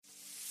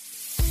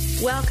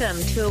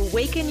Welcome to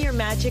Awaken Your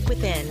Magic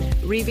Within,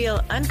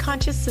 reveal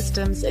unconscious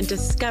systems and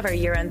discover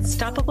your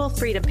unstoppable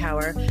freedom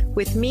power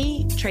with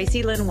me,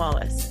 Tracy Lynn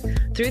Wallace.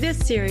 Through this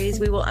series,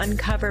 we will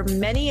uncover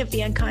many of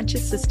the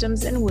unconscious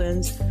systems and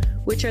wounds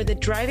which are the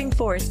driving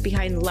force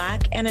behind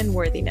lack and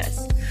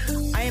unworthiness.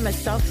 I am a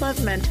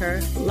self-love mentor,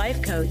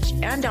 life coach,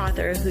 and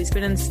author who's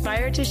been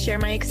inspired to share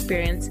my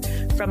experience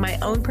from my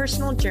own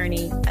personal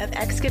journey of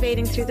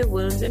excavating through the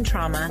wounds and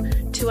trauma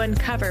to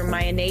uncover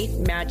my innate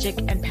magic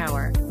and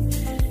power.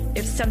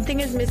 If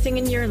something is missing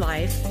in your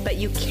life, but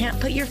you can't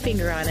put your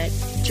finger on it,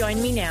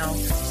 join me now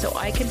so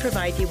I can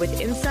provide you with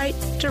insight,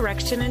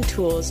 direction, and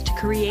tools to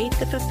create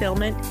the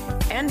fulfillment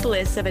and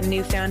bliss of a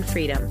newfound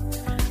freedom.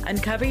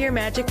 Uncover Your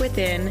Magic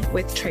Within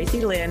with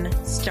Tracy Lynn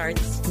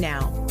starts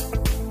now.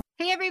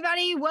 Hey,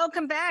 everybody.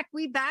 Welcome back.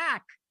 We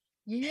back.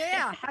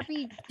 Yeah.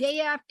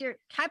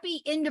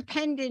 Happy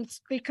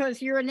independence,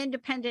 because you're an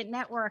independent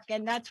network,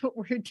 and that's what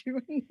we're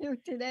doing here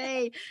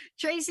today.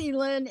 Tracy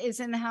Lynn is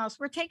in the house.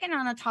 We're taking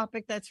on a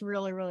topic that's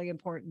really, really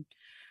important.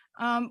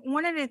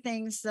 One of the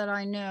things that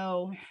I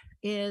know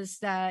is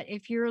that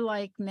if you're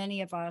like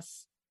many of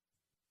us,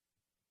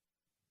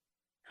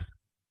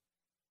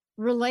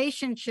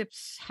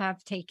 relationships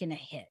have taken a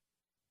hit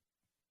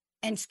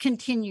and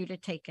continue to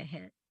take a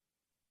hit.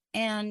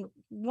 And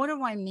what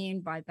do I mean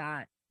by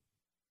that?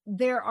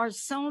 There are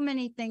so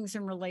many things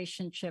in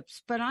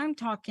relationships, but I'm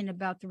talking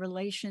about the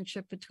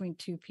relationship between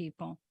two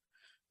people.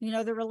 You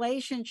know, the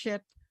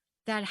relationship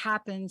that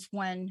happens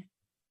when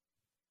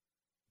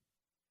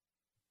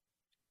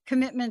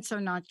commitments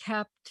are not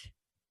kept,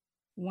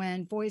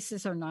 when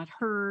voices are not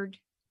heard.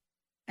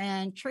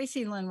 And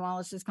Tracy Lynn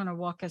Wallace is going to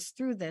walk us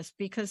through this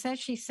because, as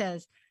she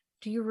says,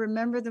 do you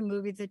remember the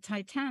movie The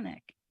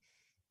Titanic?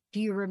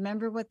 Do you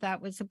remember what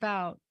that was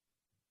about?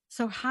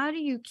 So how do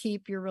you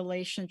keep your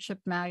relationship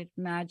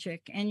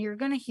magic? And you're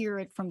going to hear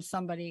it from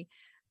somebody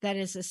that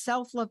is a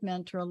self-love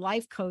mentor, a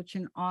life coach,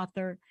 and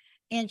author.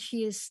 And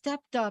she has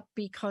stepped up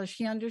because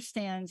she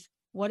understands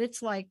what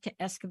it's like to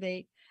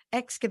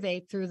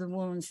excavate through the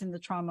wounds and the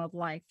trauma of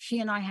life. She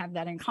and I have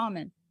that in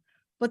common.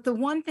 But the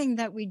one thing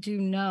that we do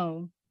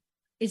know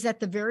is at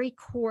the very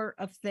core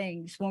of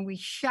things, when we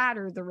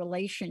shatter the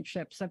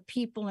relationships of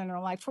people in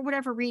our life for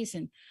whatever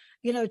reason.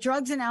 You know,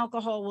 drugs and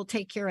alcohol will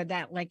take care of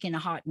that like in a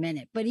hot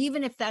minute. But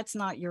even if that's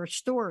not your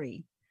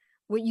story,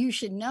 what you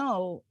should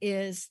know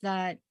is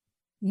that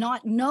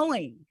not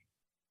knowing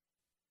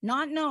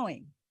how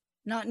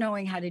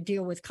to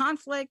deal with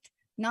conflict,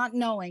 not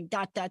knowing ...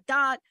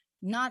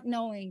 not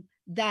knowing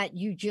that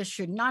you just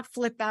should not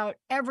flip out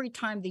every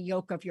time the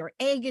yolk of your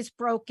egg is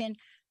broken,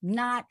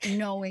 not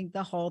knowing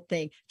the whole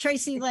thing.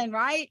 Tracy Lynn,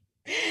 right?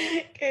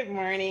 Good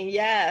morning.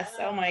 Yes.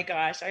 Oh my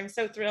gosh. I'm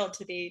so thrilled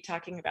to be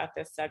talking about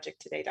this subject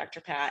today,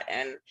 Dr. Pat.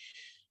 And,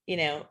 you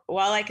know,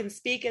 while I can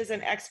speak as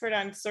an expert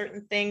on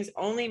certain things,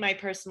 only my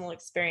personal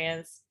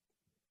experience,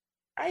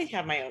 I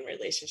have my own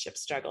relationship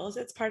struggles.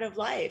 It's part of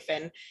life.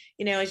 And,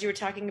 you know, as you were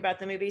talking about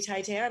the movie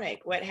Titanic,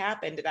 what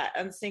happened to that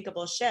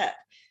unsinkable ship?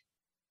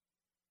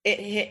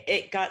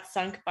 It got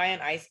sunk by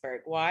an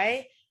iceberg.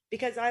 Why?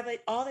 Because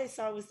all they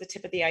saw was the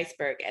tip of the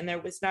iceberg, and there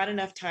was not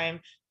enough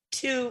time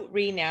to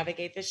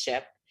re-navigate the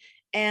ship.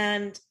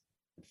 And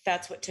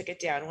that's what took it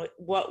down.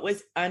 What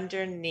was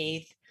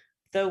underneath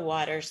the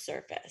water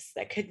surface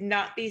that could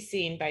not be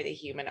seen by the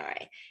human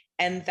eye.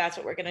 And that's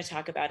what we're going to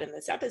talk about in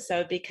this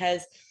episode,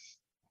 because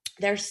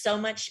there's so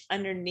much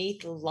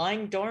underneath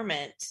lying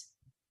dormant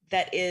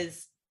that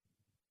is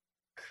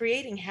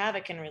creating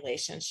havoc in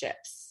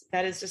relationships,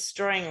 that is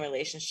destroying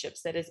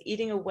relationships, that is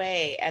eating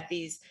away at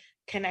these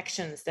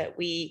connections that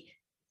we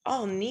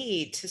all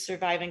need to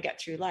survive and get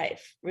through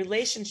life.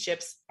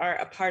 Relationships are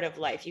a part of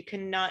life. You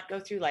cannot go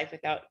through life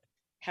without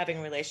having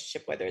a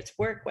relationship, whether it's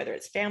work, whether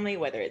it's family,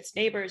 whether it's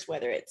neighbors,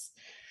 whether it's,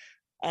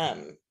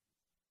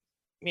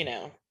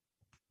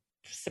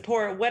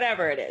 support,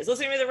 whatever it is.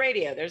 Listening to the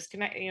radio, there's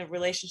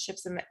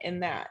relationships in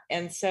that.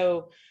 And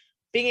so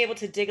being able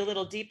to dig a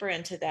little deeper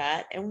into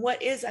that and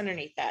what is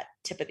underneath that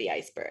tip of the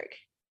iceberg.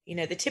 You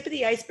know, the tip of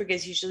the iceberg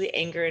is usually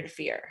anger and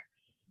fear,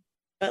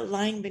 but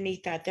lying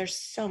beneath that, there's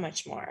so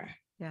much more.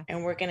 Yeah.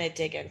 And we're going to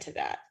dig into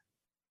that.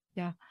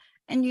 Yeah.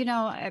 And, you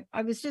know,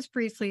 I was just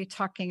briefly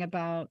talking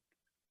about,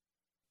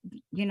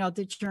 you know,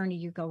 the journey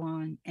you go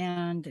on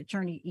and the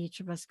journey each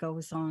of us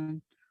goes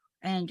on.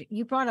 And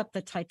you brought up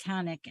the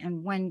Titanic.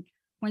 And when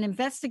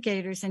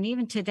investigators, and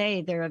even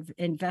today, they're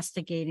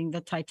investigating the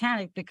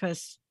Titanic,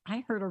 because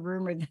I heard a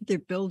rumor that they're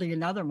building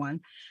another one.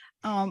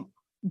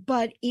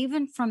 But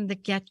even from the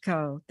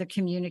get-go, the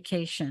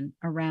communication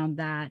around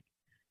that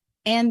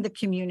and the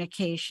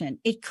communication,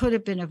 it could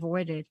have been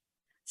avoided.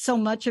 So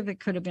much of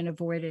it could have been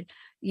avoided.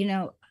 You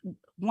know,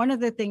 one of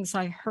the things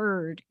I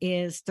heard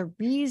is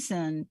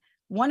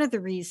one of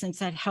the reasons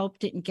that help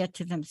didn't get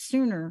to them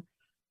sooner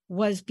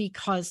was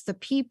because the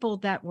people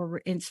that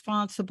were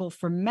responsible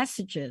for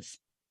messages,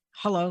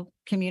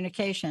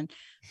 communication,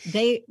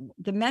 the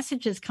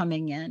messages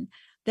coming in,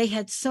 they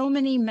had so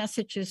many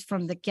messages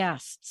from the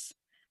guests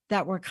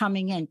that were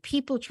coming in,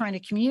 people trying to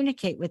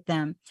communicate with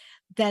them,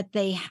 that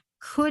they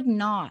could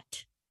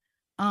not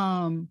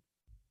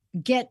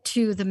get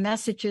to the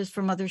messages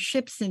from other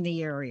ships in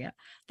the area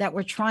that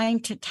were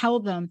trying to tell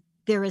them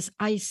there is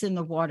ice in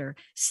the water.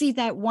 See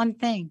that one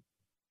thing.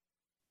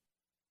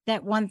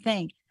 That one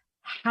thing.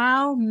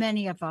 How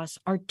many of us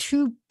are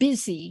too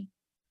busy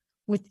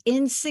with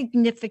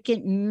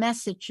insignificant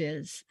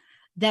messages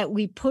that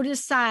we put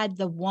aside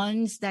the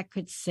ones that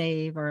could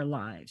save our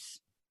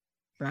lives,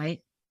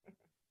 right?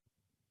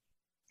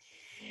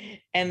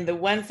 And the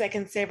ones that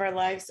can save our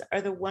lives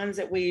are the ones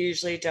that we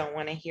usually don't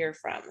want to hear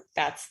from.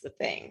 That's the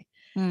thing.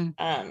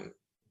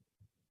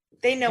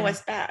 They know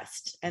us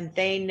best, and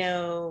they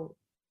know,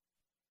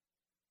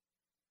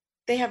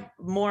 they have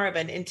more of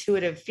an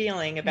intuitive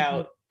feeling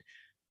about,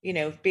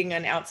 being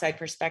an outside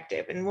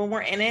perspective. And when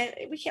we're in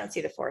it, we can't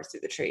see the forest through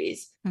the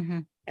trees.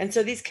 And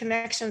so these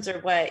connections are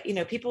what,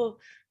 people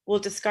will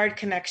discard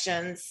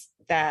connections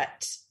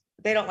that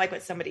they don't like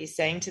what somebody's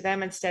saying to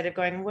them, instead of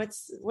going,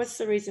 what's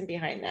the reason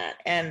behind that?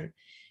 And,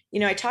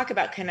 I talk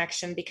about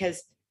connection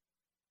because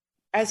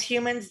as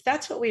humans,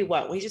 that's what we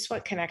want. We just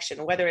want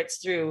connection, whether it's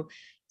through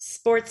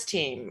sports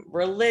team,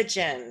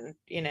 religion,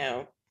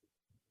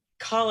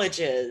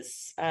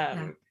 colleges,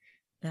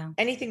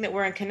 anything that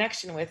we're in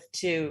connection with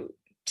to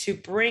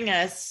bring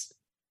us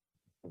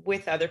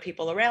with other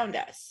people around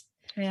us.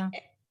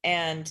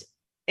 And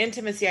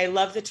intimacy, I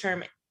love the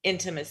term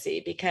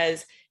intimacy,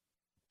 because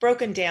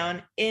broken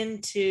down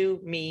into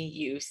me,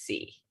 you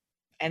see.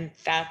 And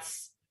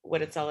that's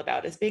what it's all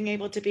about, is being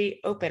able to be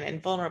open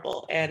and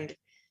vulnerable and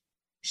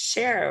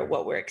share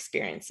what we're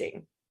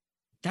experiencing.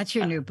 That's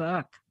your new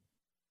book.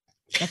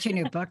 That's your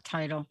new book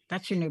title.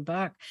 That's your new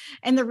book.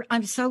 And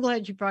I'm so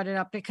glad you brought it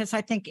up, because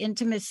I think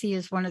intimacy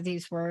is one of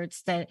these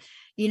words that,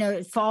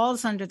 it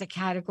falls under the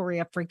category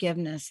of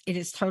forgiveness. It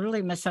is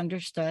totally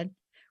misunderstood.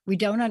 We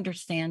don't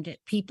understand it.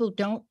 People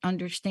don't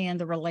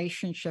understand the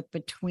relationship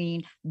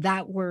between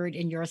that word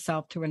and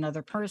yourself to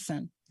another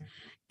person.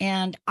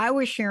 And I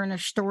was sharing a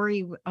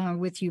story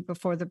with you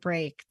before the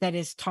break that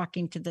is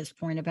talking to this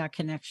point about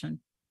connection.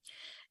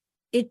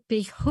 It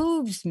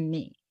behooves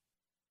me,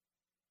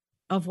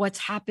 of what's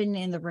happened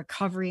in the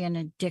recovery and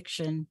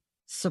addiction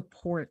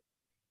support.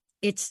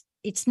 It's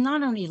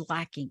not only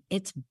lacking,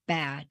 it's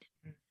bad.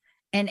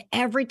 And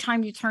every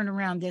time you turn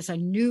around, there's a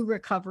new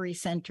recovery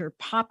center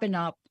popping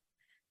up,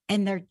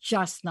 and they're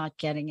just not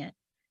getting it.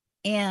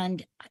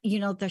 And,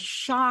 the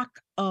shock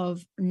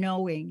of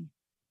knowing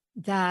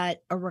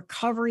that a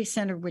recovery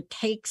center would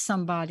take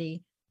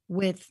somebody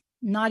with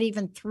not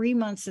even 3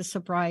 months of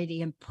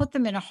sobriety and put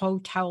them in a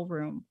hotel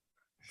room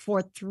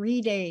for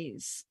 3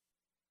 days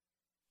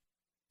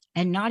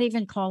and not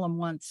even call them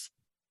once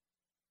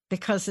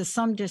because of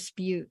some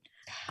dispute.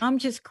 I'm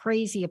just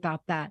crazy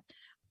about that.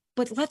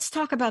 But let's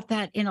talk about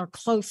that in our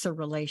closer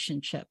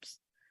relationships,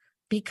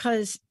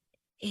 because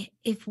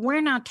if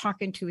we're not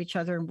talking to each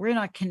other and we're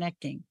not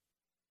connecting,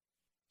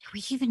 do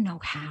we even know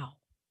how?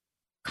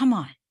 Come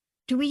on.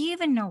 Do we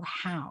even know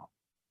how?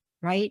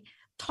 Right?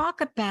 Talk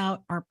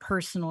about our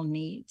personal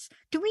needs.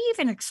 Do we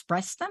even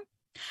express them?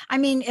 I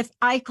mean, if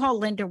I call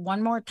Linda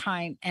one more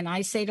time and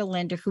I say to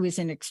Linda, who is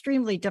in an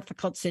extremely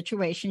difficult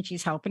situation,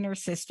 she's helping her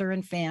sister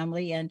and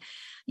family and,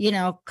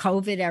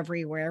 COVID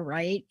everywhere,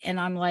 right? And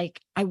I'm like,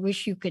 I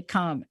wish you could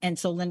come. And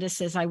so Linda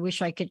says, I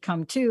wish I could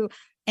come too.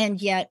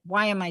 And yet,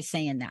 why am I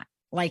saying that?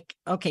 Like,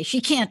 okay,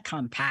 she can't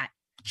come, Pat.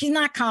 She's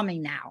not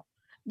coming now.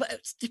 But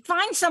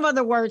find some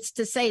other words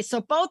to say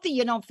so both of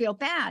you don't feel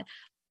bad.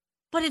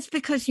 But it's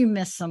because you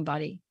miss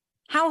somebody.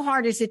 How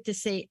hard is it to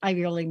say, I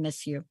really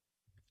miss you?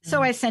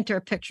 So I sent her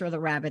a picture of the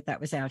rabbit that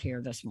was out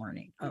here this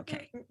morning.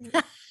 Okay.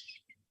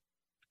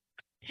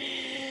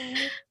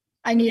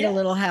 I need a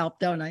little help,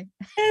 don't I?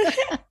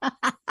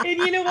 And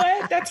you know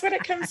what? That's what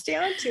it comes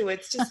down to.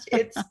 It's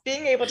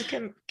being able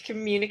to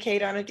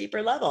communicate on a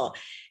deeper level.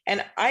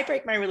 And I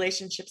break my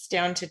relationships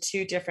down to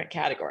two different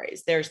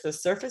categories. There's the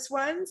surface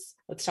ones.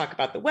 Let's talk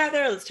about the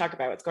weather. Let's talk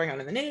about what's going on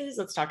in the news.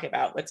 Let's talk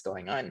about what's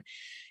going on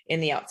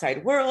in the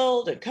outside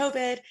world and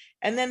COVID.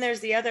 And then there's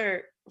the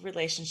other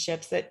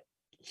relationships that,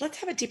 let's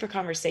have a deeper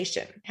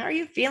conversation. How are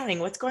you feeling?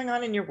 What's going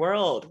on in your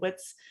world? I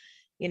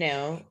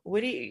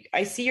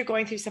see you're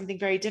going through something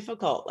very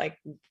difficult. Like,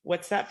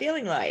 what's that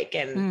feeling like?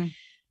 And,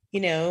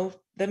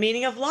 the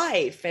meaning of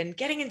life, and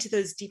getting into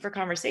those deeper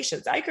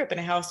conversations. I grew up in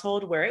a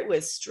household where it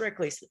was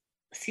strictly,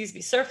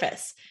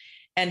 surface.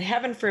 And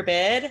heaven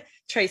forbid,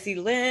 Tracy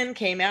Lynn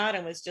came out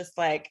and was just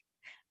like,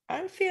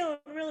 I'm feeling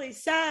really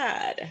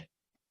sad.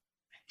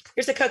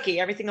 Here's a cookie.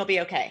 Everything will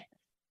be okay.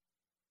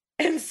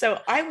 And so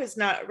I was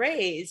not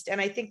raised.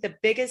 And I think the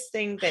biggest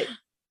thing that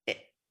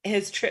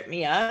has tripped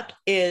me up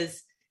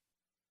is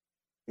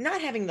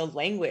not having the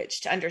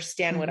language to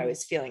understand what I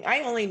was feeling.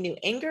 I only knew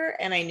anger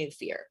and I knew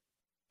fear,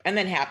 and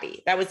then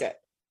happy. That was it.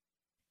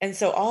 And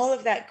so all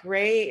of that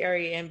gray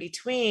area in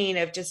between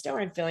of just,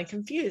 I'm feeling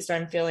confused.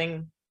 I'm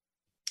feeling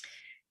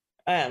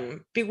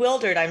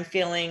bewildered. I'm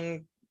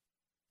feeling,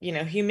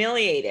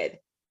 humiliated.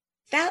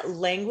 That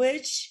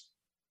language,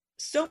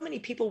 so many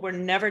people were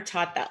never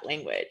taught that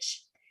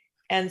language.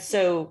 And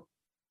so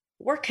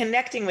we're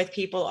connecting with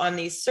people on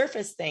these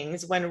surface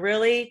things when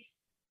really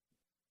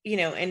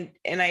and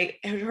I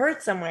had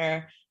heard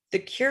somewhere the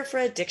cure for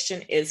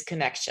addiction is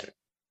connection.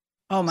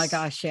 Oh my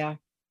gosh. Yeah.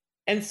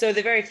 And so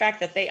the very fact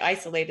that they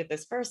isolated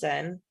this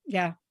person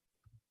Yeah.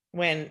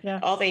 when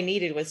all they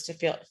needed was to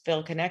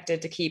feel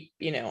connected to keep,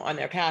 on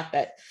their path.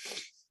 But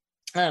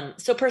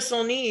so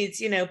personal needs,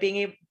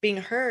 being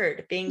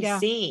heard, being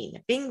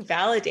seen, being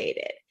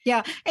validated.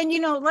 Yeah. And,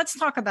 let's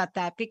talk about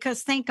that,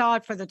 because thank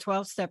God for the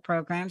 12-step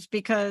programs,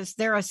 because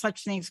there are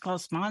such things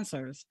called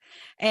sponsors,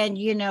 and,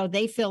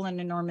 they fill an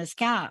enormous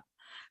gap.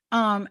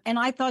 And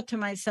I thought to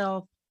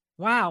myself,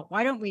 wow,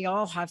 why don't we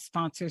all have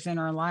sponsors in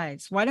our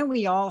lives? Why don't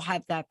we all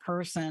have that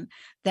person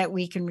that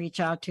we can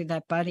reach out to,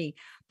 that buddy?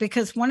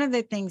 Because one of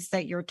the things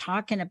that you're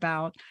talking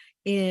about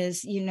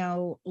is,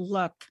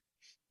 look,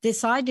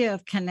 this idea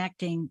of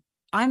connecting,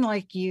 I'm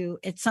like you,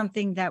 it's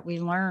something that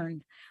we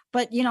learned.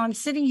 But, I'm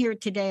sitting here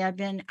today. I've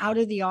been out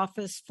of the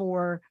office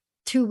for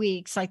 2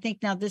 weeks. I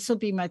think now this will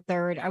be my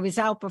third. I was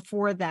out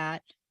before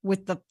that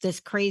with this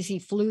crazy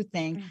flu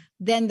thing,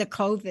 then the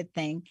COVID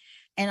thing.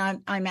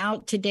 And I'm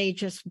out today,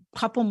 just a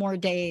couple more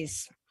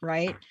days,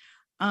 right?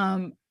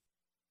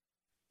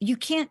 You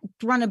can't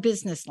run a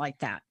business like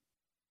that.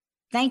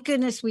 Thank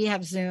goodness we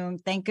have Zoom.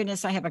 Thank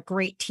goodness I have a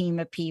great team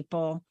of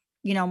people,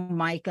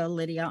 Micah,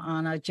 Lydia,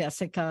 Anna,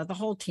 Jessica, the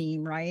whole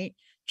team, right?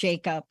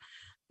 Jacob.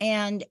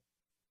 And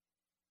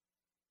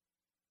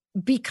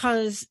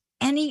because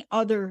any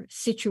other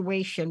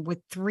situation with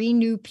 3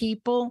 new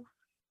people,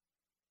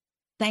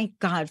 thank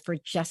God for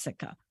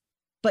Jessica.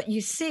 But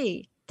you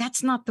see,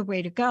 that's not the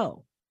way to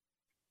go.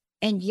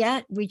 And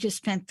yet we just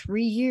spent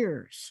 3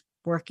 years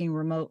working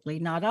remotely,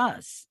 not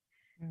us.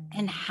 Mm-hmm.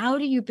 And how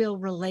do you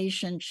build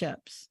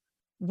relationships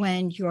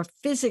when you're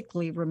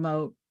physically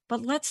remote?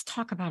 But let's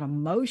talk about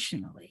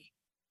emotionally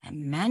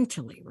and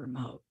mentally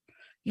remote.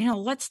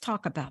 Let's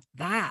talk about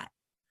that.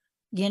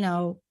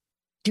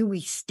 Do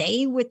we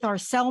stay with our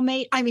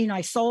soulmate?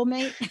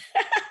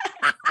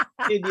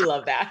 Dude, you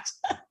love that.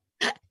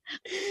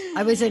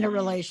 I was in a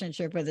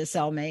relationship with a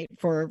cellmate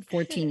for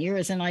 14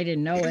 years and I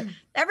didn't know it.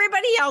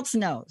 Everybody else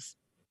knows.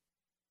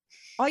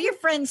 All your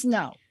friends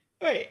know.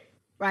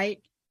 Right?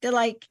 They're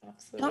like,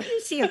 absolutely. Don't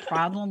you see a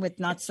problem with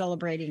not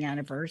celebrating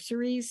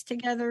anniversaries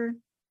together?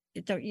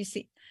 Don't you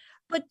see?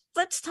 But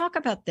let's talk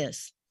about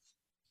this.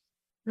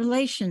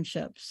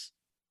 Relationships.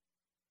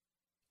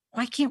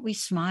 Why can't we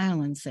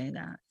smile and say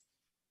that?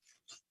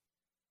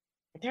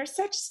 There's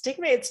such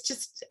stigma. It's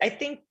just, I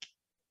think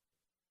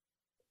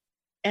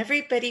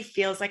everybody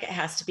feels like it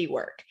has to be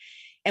work.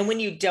 And when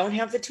you don't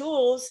have the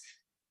tools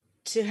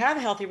to have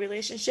a healthy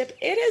relationship,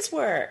 it is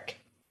work.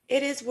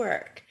 It is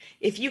work.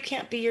 If you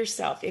can't be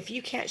yourself, if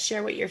you can't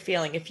share what you're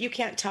feeling, if you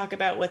can't talk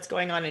about what's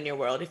going on in your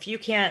world, if you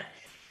can't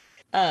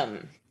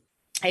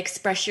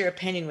express your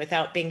opinion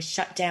without being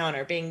shut down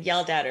or being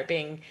yelled at or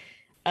being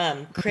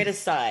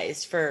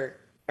criticized for,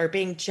 or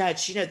being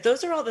judged,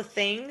 those are all the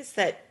things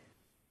that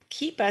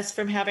keep us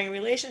from having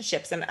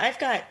relationships. And I've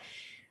got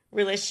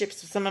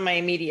relationships with some of my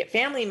immediate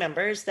family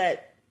members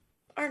that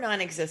are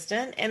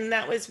non-existent. And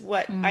that was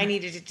what I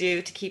needed to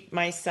do to keep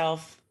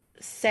myself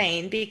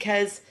sane,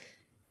 because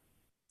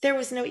there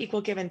was no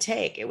equal give and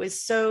take. It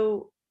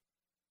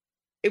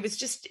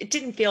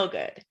didn't feel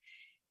good.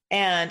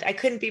 And I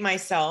couldn't be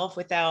myself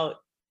without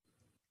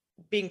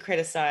being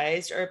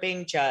criticized or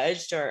being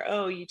judged or,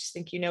 oh, you just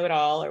think you know it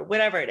all or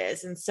whatever it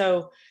is. And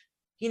so,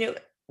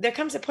 there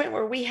comes a point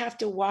where we have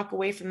to walk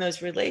away from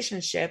those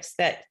relationships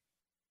that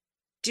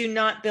do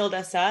not build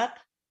us up.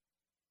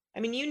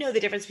 I mean, the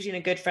difference between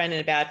a good friend and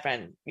a bad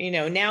friend.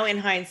 Now in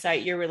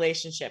hindsight, your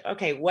relationship,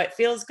 okay, what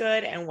feels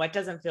good and what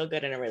doesn't feel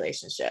good in a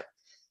relationship?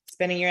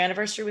 Spending your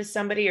anniversary with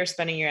somebody or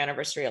spending your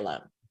anniversary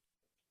alone.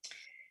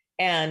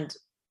 And,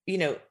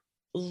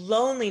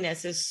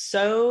 loneliness is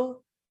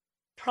so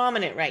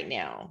prominent right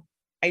now.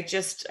 I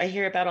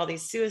hear about all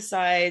these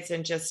suicides,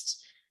 and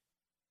just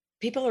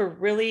people are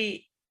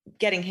really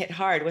getting hit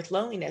hard with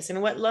loneliness.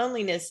 And what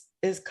loneliness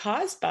is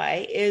caused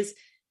by is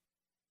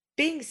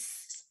being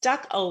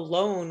stuck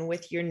alone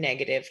with your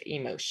negative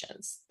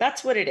emotions.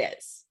 That's what it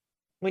is.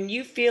 When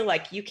you feel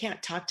like you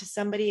can't talk to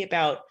somebody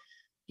about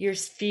your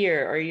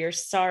fear or your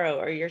sorrow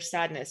or your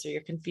sadness or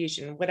your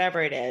confusion,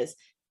 whatever it is,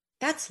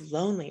 that's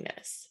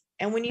loneliness.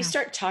 And when you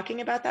start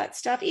talking about that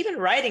stuff, even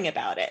writing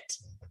about it,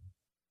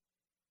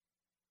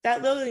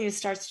 that loneliness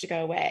starts to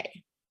go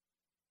away.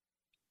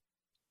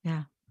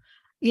 Yeah.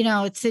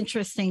 It's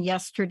interesting.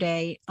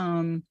 Yesterday,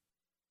 I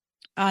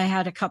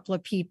had a couple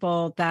of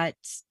people that,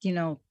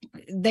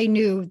 they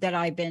knew that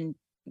I've been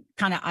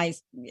kind of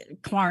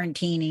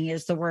quarantining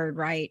is the word,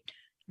 right?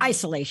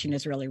 Isolation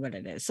is really what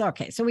it is.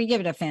 Okay. So we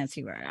give it a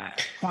fancy word,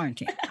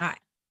 quarantine. All right.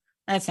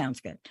 That sounds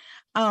good.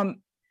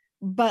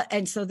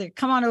 And so they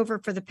come on over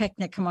for the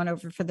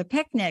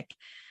picnic.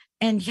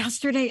 And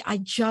yesterday I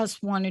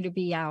just wanted to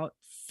be out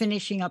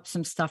finishing up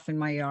some stuff in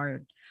my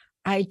yard.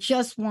 I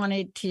just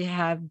wanted to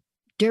have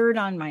dirt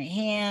on my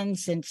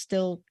hands and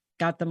still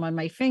got them on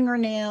my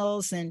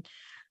fingernails. And,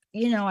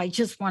 I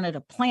just wanted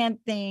to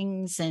plant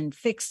things and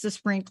fix the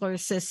sprinkler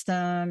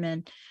system.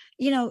 And,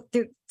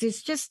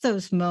 there's just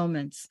those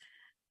moments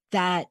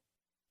that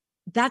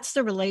that's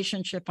the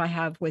relationship I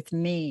have with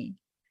me.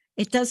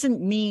 It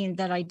doesn't mean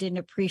that I didn't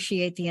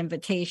appreciate the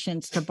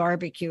invitations to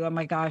barbecue. Oh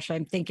my gosh,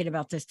 I'm thinking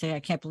about this today. I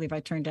can't believe I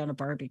turned down a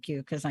barbecue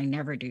because I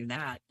never do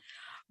that.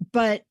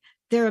 But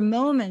there are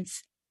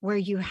moments where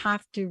you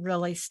have to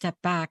really step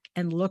back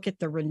and look at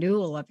the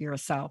renewal of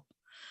yourself.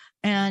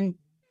 And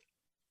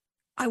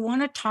I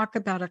want to talk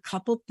about a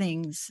couple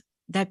things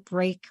that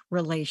break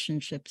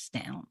relationships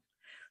down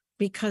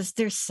because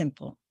they're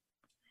simple.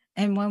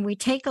 And when we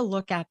take a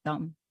look at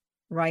them,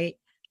 right,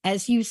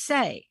 as you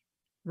say,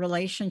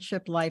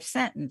 relationship life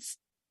sentence,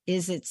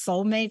 is it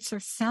soulmates or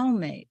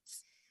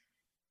cellmates?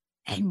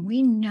 And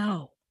we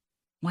know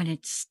when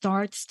it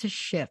starts to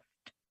shift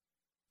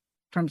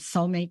from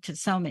soulmate to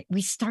cellmate,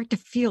 we start to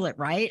feel it,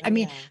 right? I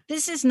mean,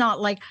 this is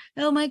not like,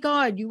 oh my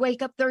God, you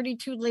wake up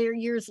 32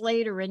 years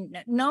later. And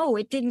no,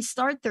 it didn't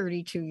start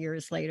 32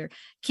 years later.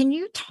 Can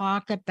you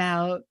talk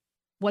about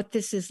what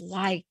this is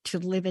like to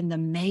live in the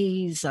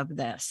maze of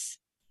this?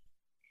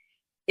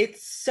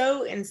 It's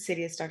so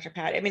insidious, Dr.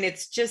 Pat. I mean,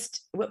 it's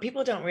just what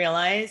people don't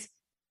realize.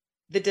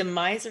 The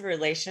demise of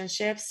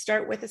relationships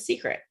start with a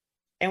secret.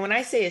 And when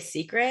I say a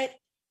secret,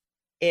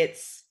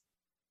 it's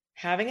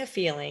having a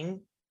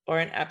feeling or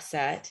an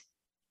upset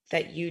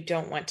that you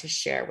don't want to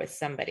share with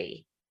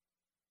somebody,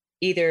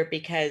 either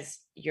because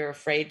you're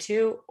afraid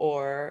to,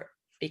 or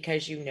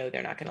because you know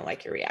they're not going to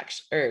like your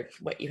reaction or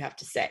what you have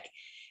to say.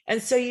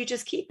 And so you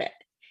just keep it.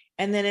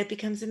 And then it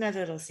becomes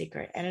another little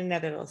secret and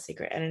another little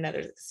secret and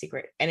another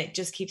secret. And it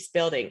just keeps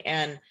building.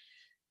 And,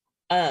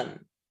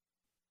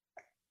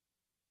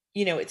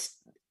 it's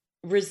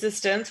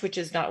resistance, which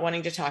is not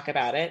wanting to talk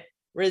about it,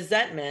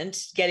 resentment,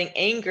 getting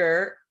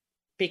anger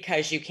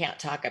because you can't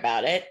talk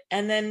about it.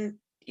 And then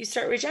you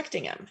start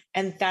rejecting them.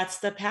 And that's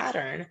the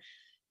pattern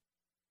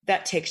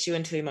that takes you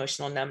into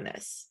emotional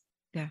numbness.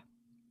 Yeah.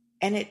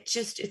 And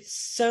it's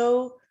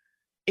so,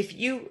 if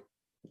you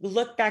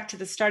look back to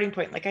the starting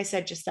point, like I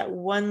said, just that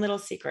one little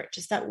secret,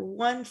 just that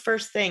one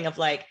first thing of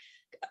like,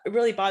 it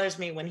really bothers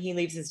me when he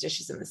leaves his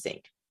dishes in the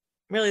sink.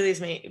 It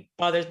really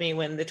bothers me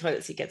when the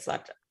toilet seat gets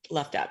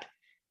left up.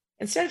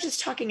 Instead of just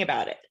talking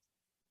about it.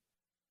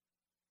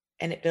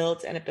 And it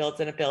builds and it builds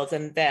and it builds.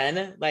 And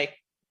then, like,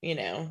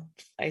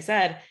 I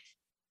said,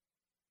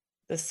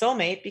 the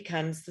soulmate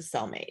becomes the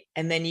cellmate.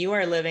 And then you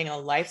are living a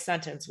life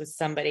sentence with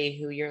somebody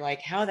who you're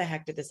like, how the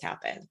heck did this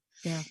happen?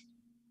 Yeah.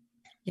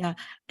 Yeah.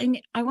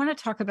 And I want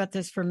to talk about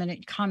this for a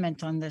minute,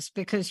 comment on this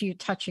because you're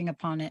touching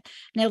upon it.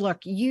 Now, look,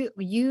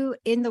 you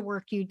in the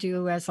work you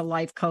do as a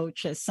life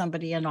coach, as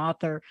somebody, an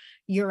author,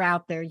 you're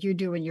out there, you're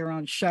doing your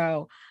own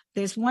show.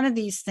 There's one of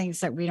these things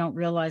that we don't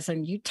realize,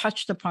 and you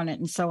touched upon it.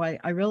 And so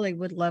I really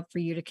would love for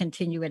you to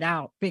continue it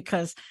out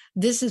because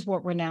this is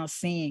what we're now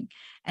seeing.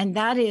 And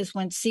that is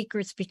when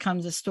secrets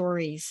become the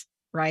stories,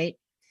 right?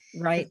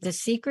 Right. The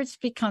secrets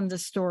become the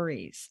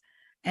stories,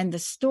 and the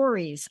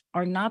stories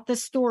are not the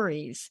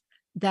stories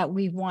that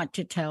we want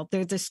to tell.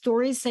 They're the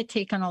stories that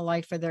take on a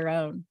life of their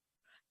own.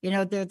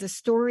 They're the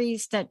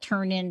stories that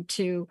turn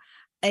into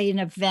an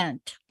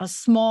event, a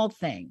small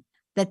thing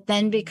that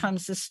then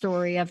becomes the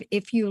story of,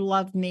 if you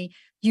love me,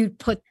 you'd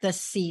put the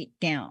seat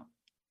down.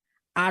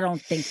 I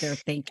don't think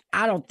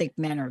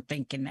men are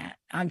thinking that.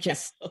 I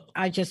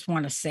just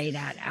want to say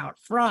that out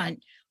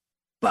front,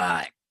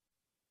 but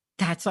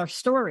that's our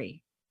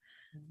story.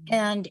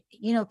 And,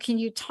 can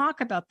you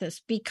talk about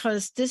this?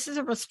 Because this is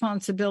a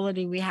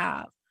responsibility we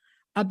have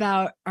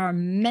about our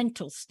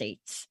mental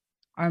states,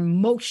 our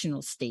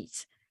emotional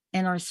states,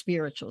 and our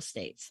spiritual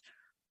states.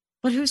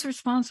 But who's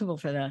responsible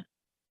for that?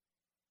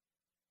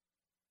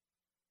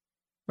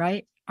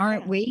 Right?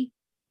 Aren't we?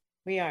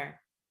 We are.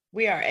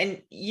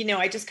 And,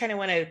 I just kind of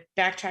want to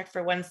backtrack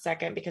for 1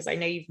 second because I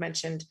know you've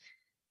mentioned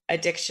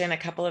addiction a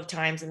couple of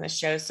times in the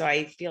show. So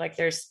I feel like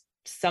there's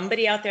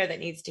somebody out there that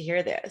needs to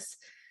hear this.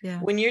 Yeah.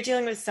 When you're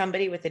dealing with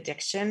somebody with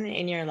addiction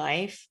in your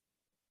life,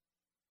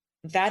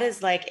 that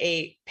is like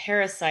a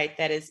parasite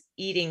that is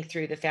eating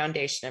through the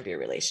foundation of your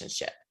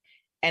relationship.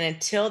 And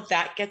until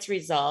that gets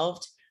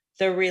resolved,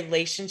 the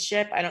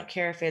relationship, I don't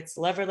care if it's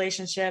love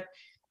relationship,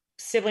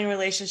 sibling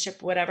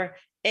relationship, whatever,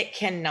 it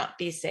cannot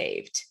be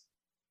saved.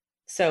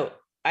 So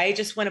I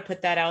just want to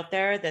put that out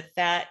there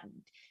that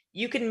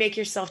you can make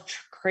yourself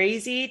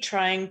crazy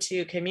trying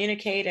to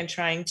communicate and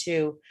trying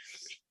to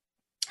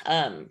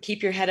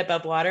keep your head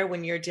above water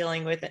when you're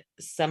dealing with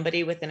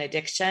somebody with an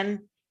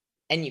addiction,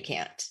 and you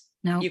can't.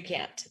 No, you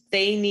can't.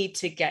 They need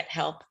to get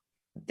help.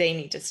 They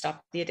need to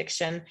stop the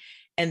addiction,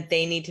 and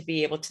they need to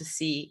be able to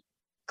see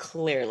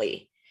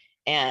clearly.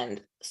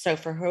 And so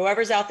for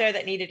whoever's out there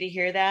that needed to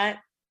hear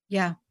that,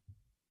 yeah,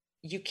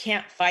 you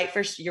can't fight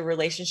for your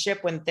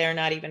relationship when they're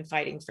not even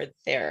fighting for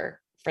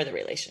the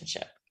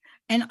relationship.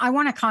 And I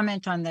want to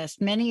comment on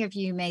this. Many of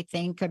you may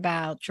think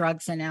about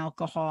drugs and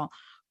alcohol,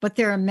 but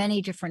there are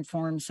many different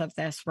forms of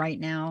this right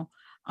now.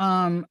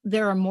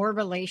 There are more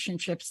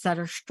relationships that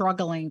are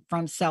struggling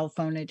from cell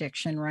phone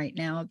addiction right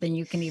now than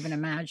you can even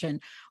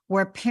imagine,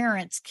 where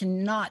parents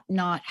cannot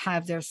not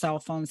have their cell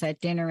phones at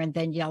dinner and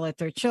then yell at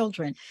their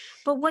children.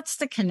 But what's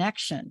the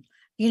connection?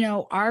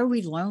 Are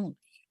we lonely?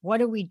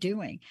 What are we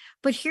doing?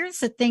 But here's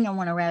the thing I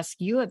want to ask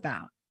you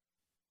about.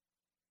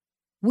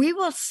 We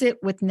will sit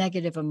with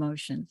negative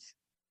emotions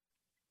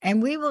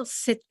and we will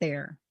sit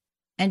there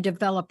and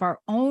develop our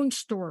own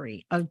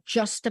story of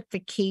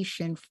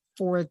justification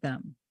for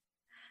them.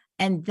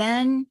 And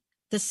then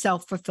the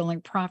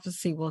self-fulfilling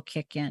prophecy will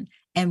kick in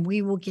and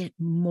we will get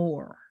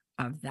more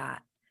of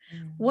that.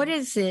 Mm-hmm. What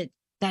is it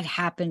that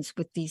happens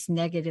with these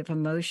negative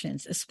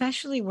emotions,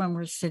 especially when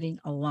we're sitting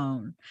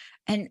alone?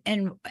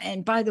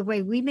 And by the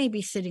way, we may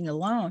be sitting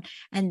alone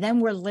and then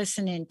we're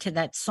listening to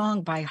that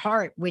song by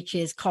heart, which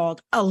is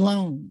called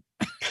Alone.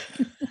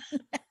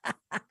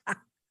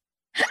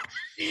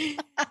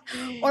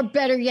 Or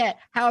better yet,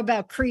 how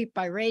about Creep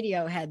by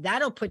Radiohead?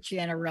 That'll put you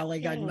in a really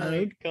good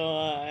mood.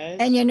 God.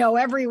 And you know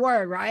every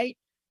word, right?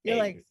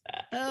 You're exactly.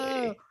 like,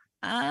 oh,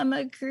 I'm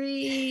a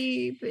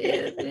creep.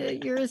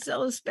 You're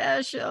so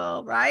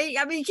special, right?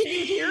 I mean, can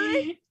you hear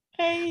it?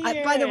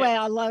 By the way,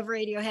 I love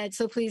Radiohead,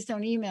 so please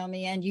don't email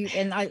me.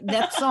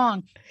 That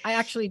song, I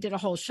actually did a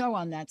whole show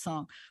on that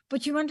song.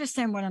 But you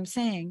understand what I'm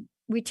saying?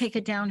 We take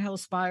a downhill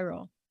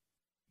spiral.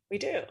 We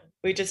do.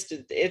 We just,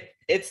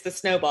 it's the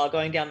snowball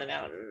going down the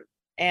mountain.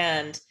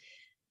 And,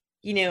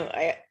 you know,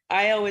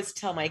 I always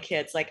tell my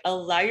kids, like,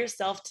 allow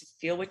yourself to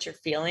feel what you're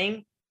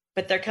feeling,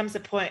 but there comes a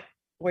point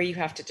where you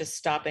have to just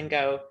stop and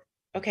go,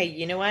 okay,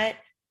 you know what?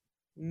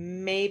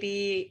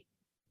 Maybe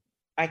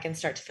I can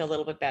start to feel a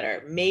little bit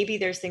better. Maybe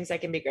there's things I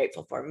can be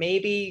grateful for.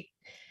 Maybe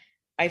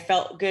I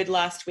felt good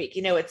last week.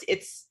 You know,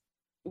 it's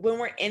when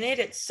we're in it,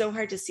 it's so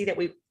hard to see that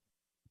we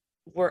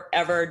were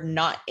ever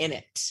not in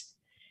it.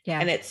 Yeah.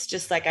 And it's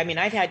just like, I mean,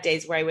 I've had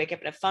days where I wake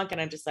up in a funk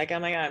and I'm just like, oh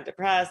my God, I'm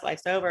depressed.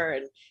 Life's over.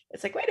 And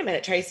it's like, wait a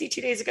minute, Tracy,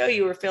 2 days ago,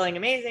 you were feeling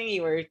amazing.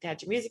 You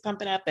had your music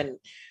pumping up.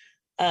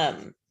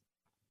 And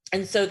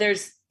so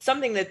there's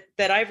something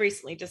that I've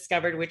recently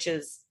discovered, which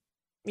is,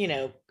 you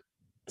know,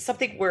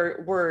 something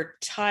we're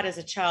taught as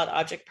a child,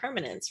 object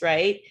permanence,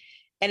 right?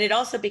 And it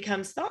also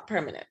becomes thought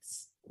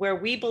permanence, where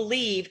we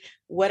believe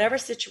whatever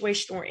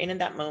situation we're in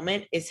that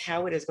moment is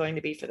how it is going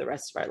to be for the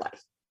rest of our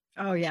life.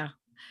 Oh, yeah.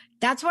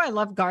 That's why I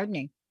love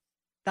gardening.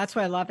 That's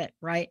why I love it,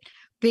 right?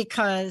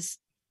 Because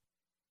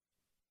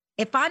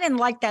if I didn't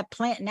like that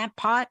plant in that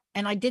pot,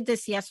 and I did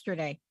this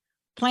yesterday,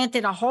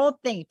 planted a whole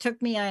thing,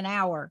 took me an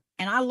hour,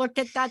 and I looked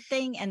at that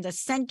thing and the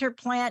center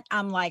plant,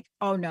 I'm like,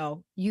 oh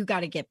no, you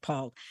got to get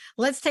pulled.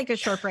 Let's take a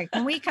short break.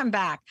 When we come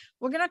back,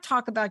 we're going to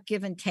talk about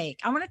give and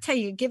take. I want to tell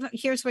you,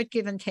 here's what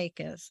give and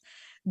take is.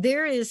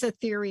 There is a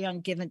theory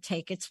on give and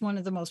take. It's one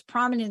of the most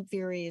prominent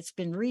theories. It's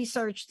been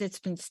researched, it's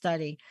been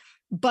studied,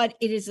 but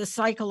it is a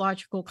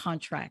psychological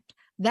contract.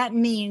 That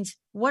means,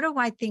 what do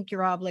I think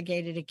you're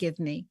obligated to give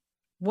me?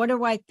 What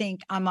do I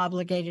think I'm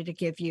obligated to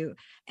give you?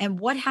 And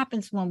what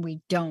happens when we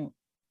don't?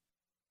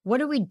 What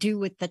do we do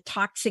with the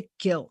toxic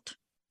guilt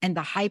and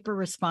the hyper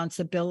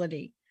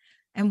responsibility?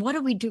 And what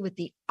do we do with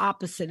the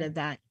opposite of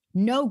that?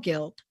 No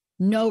guilt,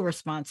 no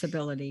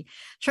responsibility.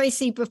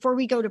 Tracy, before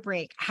we go to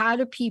break, how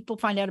do people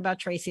find out about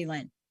Tracy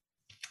Lynn?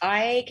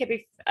 I can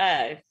be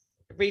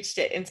reached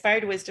at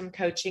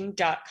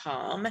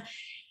inspiredwisdomcoaching.com.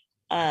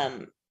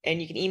 And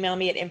you can email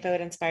me at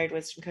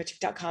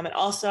info@inspiredwisdomcoaching.com. And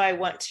also I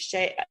want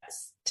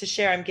to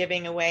share, I'm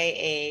giving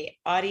away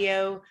a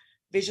audio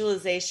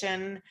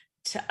visualization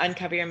to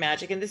uncover your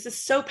magic. And this is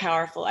so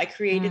powerful. I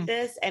created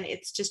this, and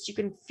it's just, you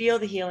can feel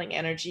the healing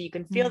energy. You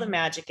can feel the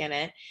magic in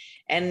it.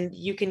 And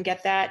you can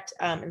get that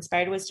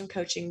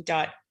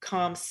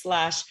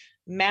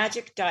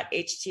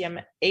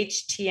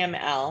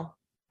inspiredwisdomcoaching.com/magic.html.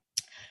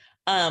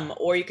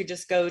 Or you could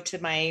just go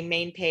to my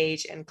main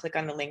page and click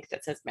on the link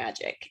that says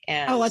magic.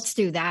 And let's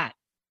do that.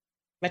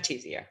 Much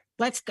easier.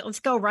 Let's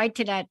go right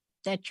to that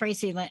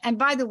Tracy Lynn. And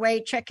by the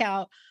way, check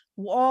out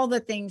all the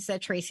things that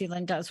Tracy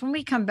Lynn does. When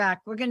we come back,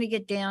 we're going to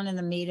get down in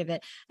the meat of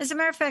it. As a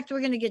matter of fact,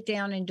 we're going to get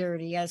down and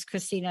dirty, as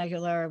Christina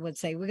Aguilera would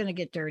say. We're going to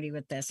get dirty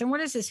with this. And what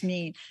does this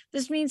mean?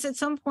 This means at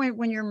some point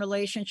when you're in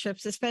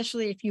relationships,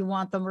 especially if you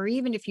want them, or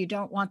even if you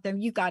don't want them,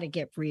 you got to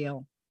get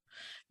real.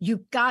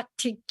 You got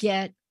to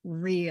get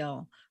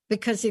real.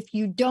 Because if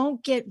you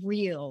don't get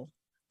real,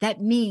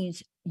 that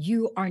means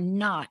you are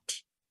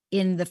not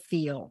in the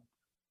feel.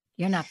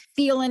 You're not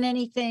feeling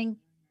anything.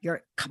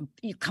 You're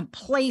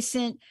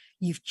complacent.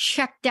 You've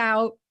checked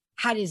out.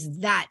 How does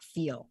that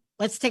feel?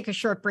 Let's take a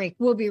short break.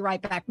 We'll be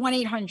right back.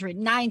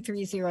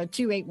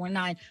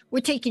 1-800-930-2819.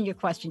 We're taking your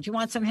questions. You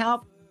want some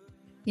help?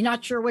 You're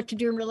not sure what to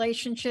do in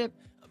relationship?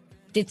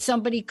 Did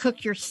somebody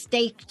cook your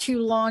steak too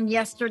long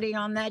yesterday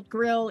on that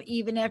grill,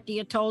 even after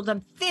you told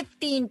them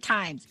 15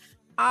 times,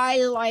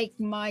 I like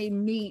my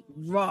meat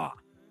raw?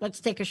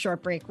 Let's take a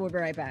short break. We'll be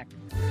right back.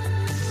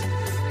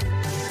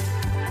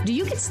 Do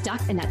you get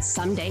stuck in that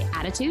someday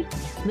attitude,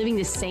 living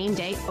the same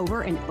day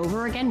over and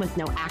over again with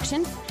no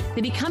action?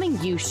 The Becoming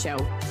You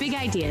show, big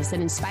ideas that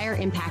inspire,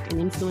 impact,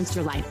 and influence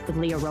your life with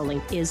Leah Rowling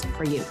is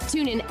for you.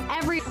 Tune in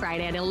every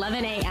Friday at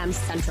 11 a.m.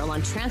 Central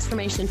on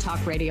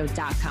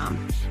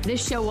TransformationTalkRadio.com.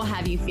 This show will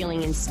have you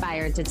feeling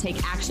inspired to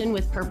take action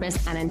with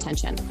purpose and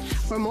intention.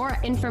 For more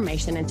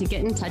information and to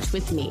get in touch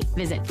with me,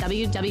 visit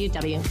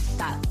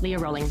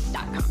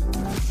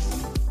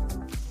www.leahrowling.com.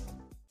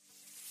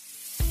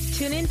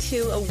 Tune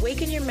into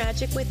Awaken Your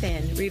Magic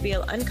Within,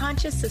 reveal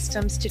unconscious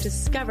systems to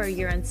discover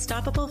your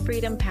unstoppable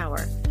freedom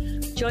power.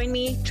 Join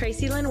me,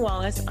 Tracy Lynn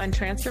Wallace, on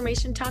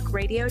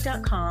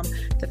TransformationTalkRadio.com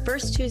the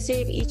first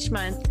Tuesday of each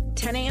month,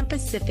 10 a.m.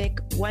 Pacific,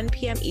 1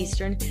 p.m.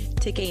 Eastern,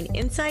 to gain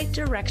insight,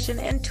 direction,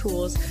 and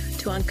tools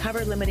to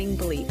uncover limiting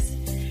beliefs.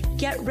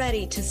 Get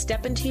ready to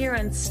step into your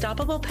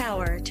unstoppable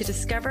power to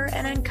discover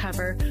and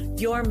uncover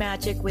your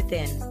magic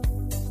within.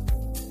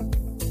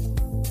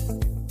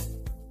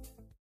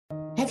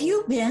 Have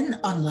you been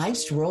on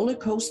life's roller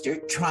coaster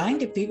trying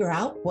to figure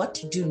out what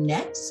to do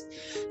next?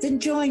 Then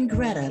join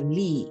Greta,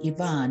 Lee,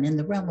 Yvonne in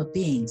the Realm of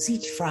Beings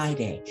each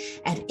Friday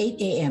at 8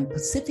 a.m.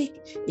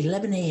 Pacific,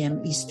 11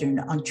 a.m. Eastern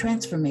on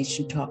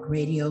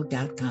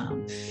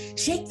TransformationTalkRadio.com.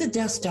 Shake the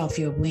dust off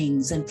your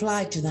wings and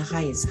fly to the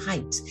highest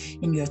heights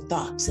in your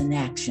thoughts and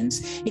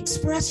actions.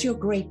 Express your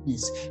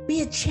greatness.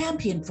 Be a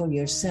champion for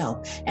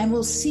yourself, and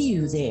we'll see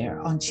you there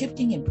on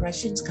Shifting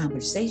Impressions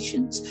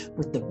Conversations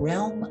with the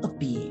Realm of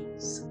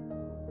Beings.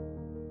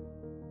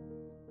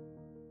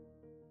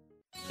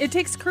 It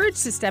takes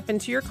courage to step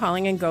into your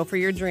calling and go for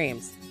your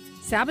dreams.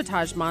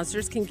 Sabotage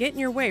monsters can get in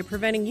your way,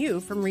 preventing you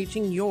from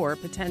reaching your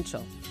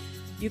potential.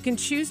 You can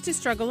choose to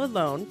struggle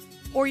alone,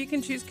 or you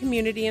can choose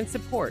community and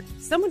support,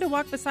 someone to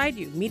walk beside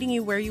you, meeting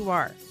you where you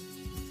are.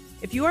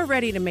 If you are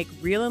ready to make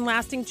real and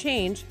lasting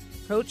change,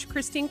 Coach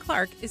Christine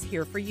Clark is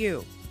here for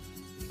you.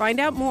 Find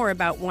out more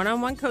about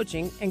one-on-one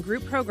coaching and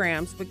group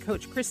programs with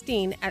Coach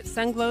Christine at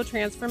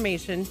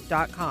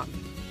sunglowtransformation.com.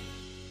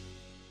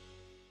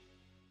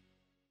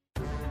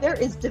 There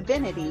is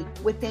divinity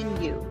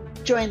within you.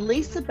 Join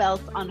Lisa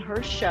Beltz on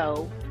her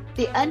show,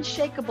 The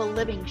Unshakable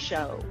Living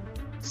Show,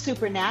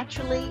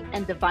 Supernaturally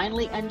and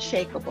Divinely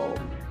Unshakable,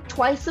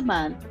 twice a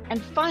month,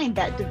 and find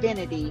that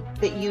divinity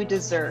that you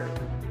deserve.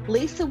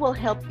 Lisa will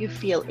help you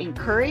feel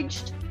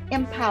encouraged,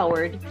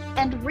 empowered,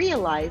 and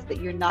realize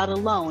that you're not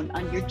alone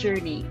on your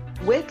journey.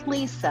 With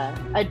Lisa,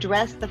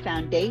 address the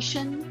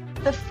foundation,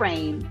 the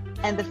frame,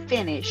 and the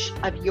finish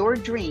of your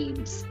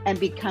dreams and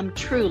become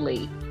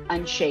truly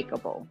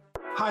unshakable.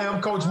 Hi,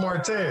 I'm Coach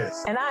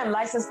Martez. And I'm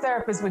licensed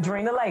therapist with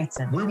Drina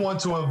Layton. We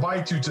want to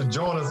invite you to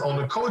join us on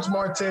the Coach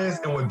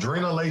Martez and with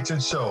Drina Layton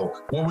show,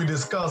 where we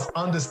discuss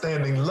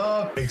understanding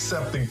love,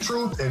 accepting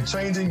truth, and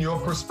changing your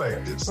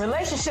perspectives.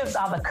 Relationships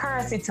are the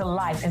currency to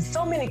life, and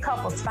so many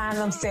couples find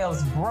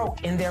themselves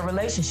broke in their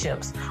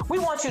relationships. We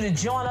want you to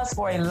join us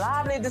for a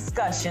lively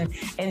discussion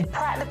and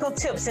practical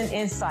tips and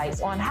insights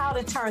on how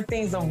to turn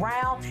things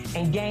around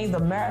and gain the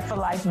Merit for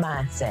Life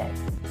mindset.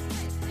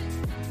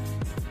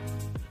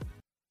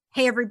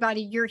 Hey,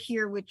 everybody, you're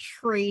here with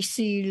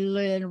Tracy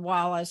Lynn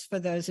Wallace. For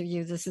those of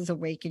you, this is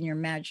Awaken Your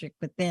Magic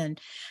Within.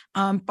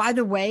 By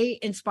the way,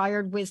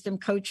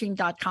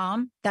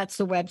 inspiredwisdomcoaching.com, that's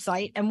the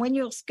website. And when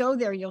you'll go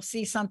there, you'll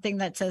see something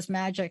that says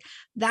magic.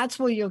 That's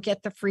where you'll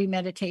get the free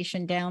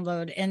meditation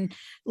download. And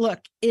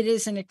look, it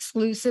is an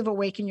exclusive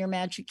Awaken Your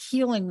Magic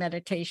healing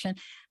meditation.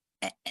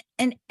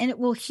 And it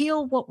will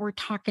heal what we're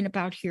talking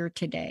about here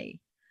today.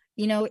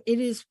 You know, it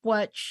is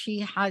what she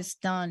has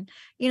done.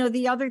 You know,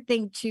 the other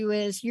thing too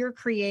is you're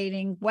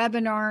creating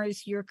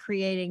webinars, you're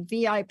creating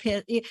VIP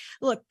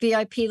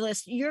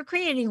lists, you're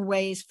creating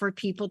ways for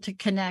people to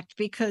connect,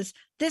 because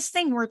this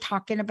thing we're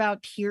talking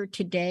about here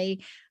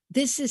today,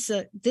 this is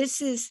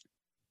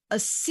a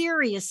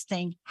serious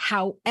thing.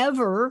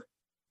 However,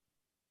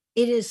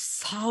 it is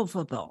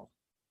solvable.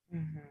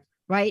 Mm-hmm.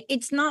 Right?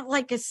 It's not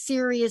like a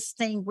serious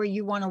thing where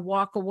you want to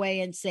walk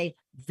away and say,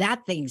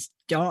 that thing's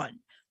done.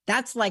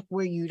 That's like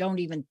where you don't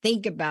even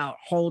think about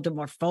hold them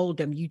or fold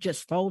them. You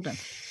just fold them.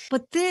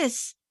 But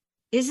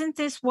isn't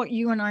this what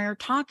you and I are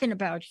talking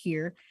about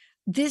here?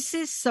 This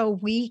is so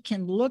we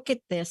can look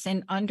at this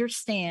and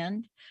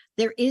understand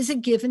there is a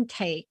give and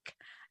take.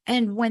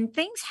 And when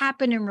things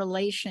happen in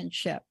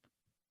relationship,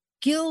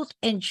 guilt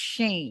and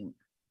shame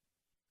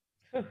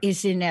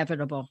is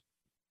inevitable.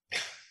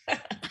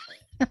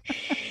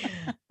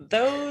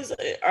 Those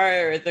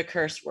are the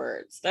curse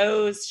words.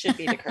 Those should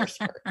be the curse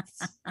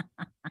words.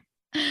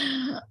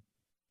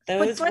 But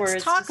let's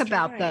talk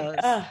about those.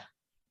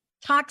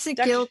 Toxic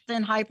guilt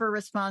and hyper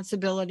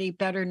responsibility,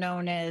 better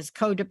known as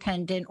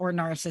codependent or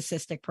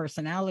narcissistic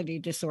personality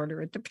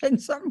disorder. It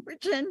depends on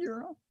which end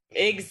you're on.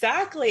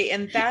 Exactly.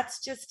 And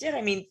that's just it.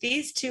 I mean,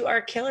 these two are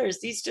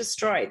killers. These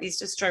destroy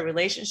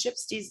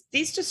relationships.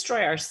 These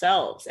destroy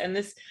ourselves. And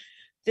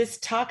this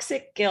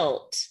toxic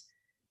guilt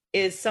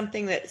is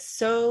something that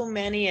so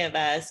many of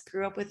us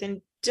grew up with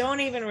and don't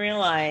even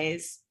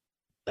realize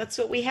that's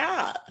what we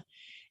have.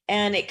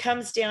 And it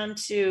comes down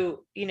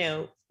to, you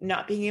know,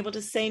 not being able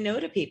to say no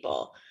to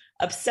people,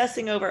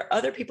 obsessing over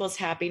other people's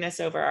happiness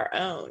over our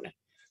own,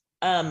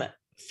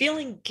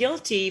 feeling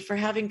guilty for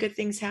having good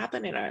things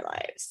happen in our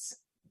lives,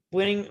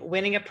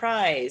 winning a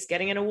prize,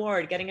 getting an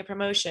award, getting a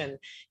promotion,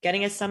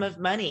 getting a sum of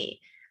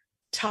money,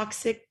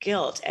 toxic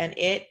guilt. And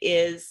it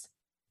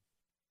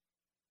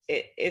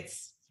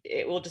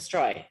will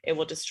destroy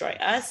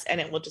us, and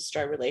it will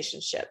destroy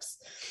relationships.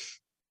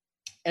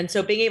 And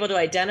so being able to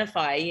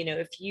identify, you know,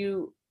 if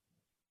you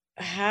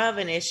have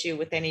an issue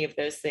with any of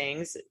those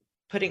things,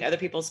 putting other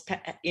people's,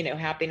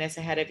 happiness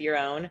ahead of your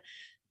own,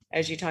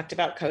 as you talked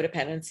about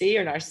codependency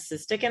or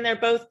narcissistic, and they're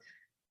both,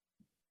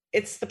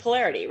 it's the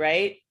polarity,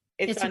 right?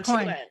 It's on a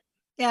coin. two ends.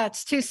 Yeah,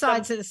 it's two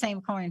sides of the same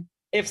coin.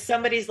 If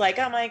somebody's like,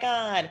 oh my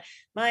God,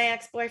 my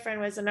ex-boyfriend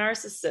was a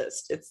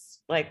narcissist,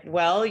 it's like,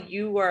 well,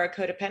 you were a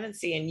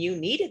codependency and you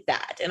needed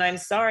that. And I'm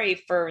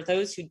sorry for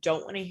those who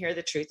don't want to hear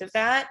the truth of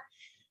that,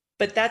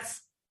 but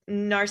that's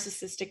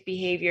narcissistic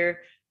behavior.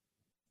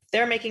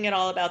 They're making it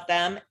all about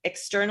them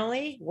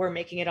externally. We're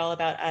making it all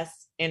about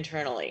us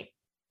internally.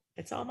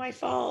 It's all my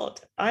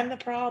fault. I'm the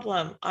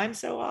problem. I'm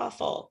so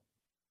awful.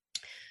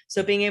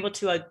 So being able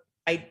to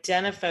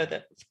identify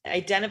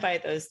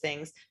those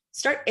things,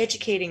 start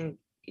educating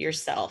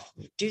yourself,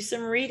 do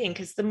some reading,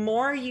 because the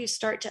more you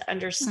start to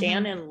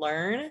understand and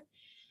learn,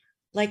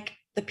 like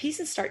the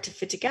pieces start to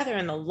fit together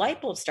and the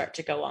light bulbs start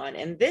to go on.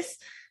 And this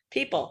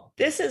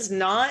is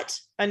not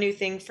a new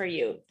thing for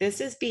you.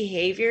 This is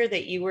behavior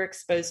that you were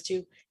exposed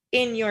to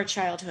in your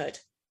childhood.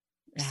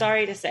 Yeah.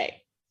 Sorry to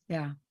say.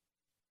 Yeah.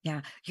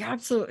 Yeah, you're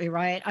absolutely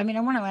right. I mean, I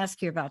want to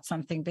ask you about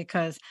something,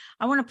 because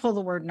I want to pull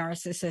the word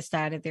narcissist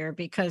out of there,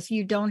 because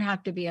you don't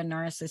have to be a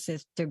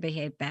narcissist to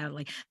behave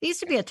badly. There used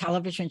to be a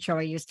television show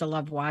I used to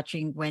love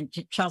watching when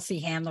Chelsea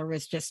Handler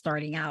was just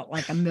starting out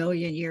like a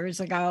million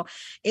years ago.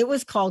 It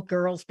was called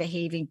Girls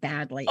Behaving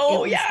Badly. Oh,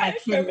 it was yeah.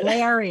 like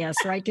hilarious,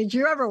 right? Did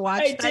you ever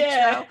watch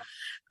that show?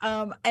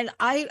 And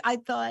I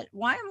thought,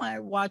 why am I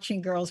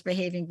watching Girls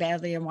Behaving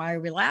Badly, and why are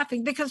we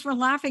laughing? Because we're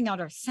laughing at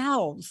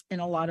ourselves in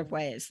a lot of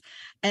ways.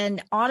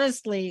 And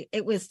honestly,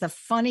 it was the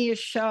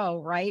funniest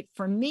show, right,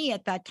 for me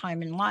at that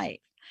time in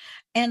life.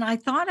 And I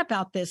thought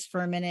about this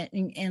for a minute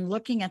and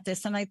looking at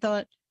this, and I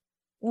thought,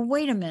 well,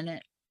 wait a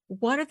minute.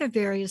 What are the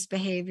various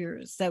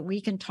behaviors that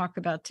we can talk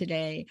about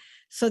today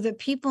so that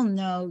people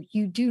know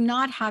you do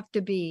not have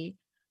to be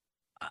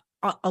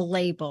a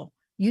label?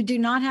 You do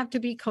not have to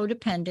be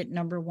codependent,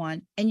 number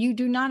one, and you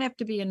do not have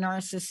to be a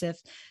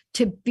narcissist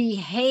to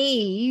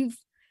behave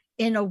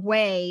in a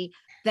way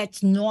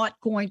that's not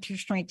going to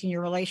strengthen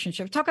your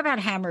relationship. Talk about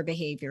hammer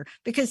behavior,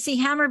 because see,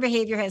 hammer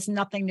behavior has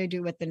nothing to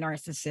do with the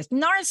narcissist.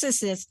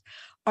 Narcissists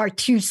are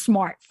too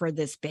smart for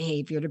this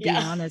behavior, to be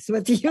honest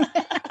with you.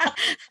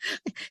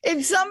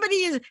 If somebody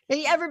is,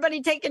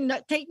 everybody take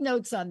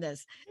notes on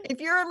this.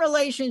 If you're in a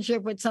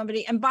relationship with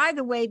somebody, and by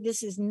the way,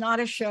 this is not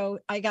a show,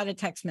 I got a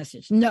text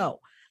message. No.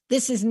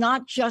 This is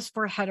not just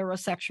for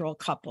heterosexual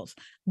couples.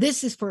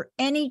 This is for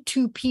any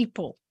two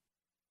people.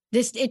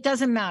 It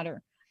doesn't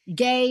matter.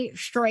 Gay,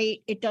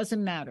 straight, it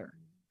doesn't matter.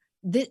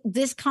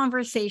 This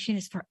conversation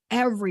is for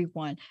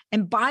everyone.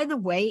 And by the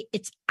way,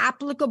 it's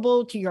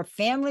applicable to your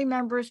family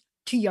members,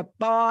 to your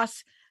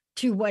boss,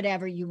 to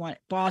whatever you want.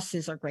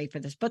 Bosses are great for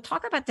this. But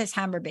talk about this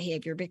hammer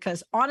behavior,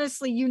 because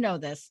honestly, you know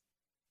this.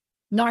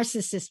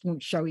 Narcissists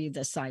won't show you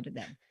this side of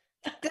them.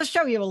 They'll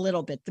show you a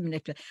little bit, the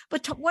manipulation.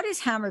 But what is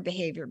hammer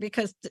behavior?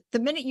 Because the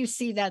minute you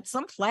see that,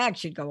 some flag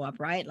should go up,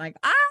 right? Like,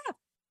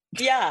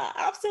 Yeah,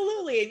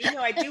 absolutely. And,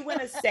 I do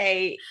want to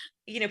say,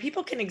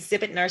 people can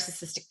exhibit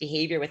narcissistic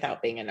behavior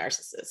without being a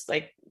narcissist.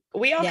 Like,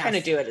 we all kind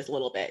of do it a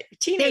little bit.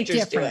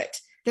 Teenagers do it.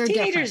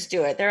 Teenagers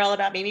do it. They're all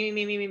about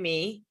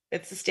me.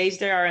 It's the stage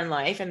they are in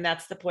life. And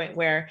that's the point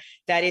where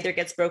that either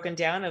gets broken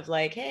down of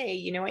like, hey,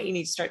 you know what? You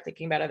need to start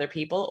thinking about other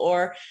people,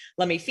 or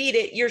let me feed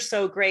it. You're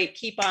so great.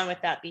 Keep on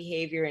with that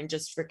behavior and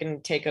just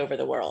freaking take over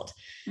the world.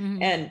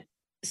 Mm-hmm. And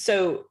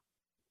so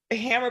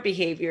hammer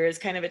behavior is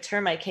kind of a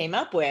term I came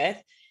up with,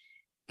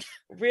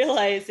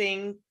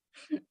 realizing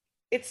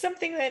it's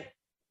something that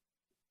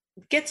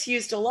gets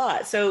used a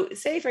lot. So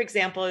say, for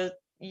example,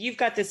 you've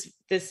got this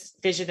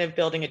vision of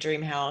building a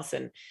dream house,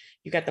 and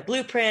you got the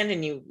blueprint,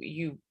 and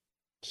you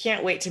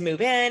can't wait to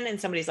move in, and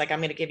somebody's like, I'm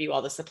going to give you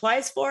all the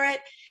supplies for it,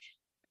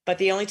 but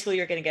the only tool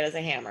you're going to get is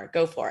a hammer.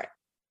 Go for it.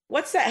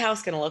 What's that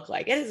house going to look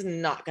like? It is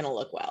not going to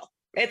look well.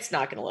 It's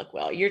not going to look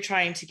well. You're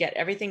trying to get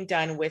everything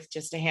done with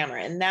just a hammer.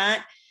 And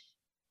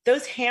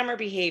those hammer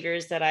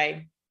behaviors that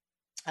I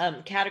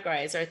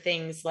categorize are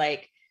things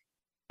like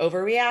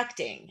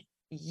overreacting,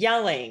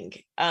 yelling,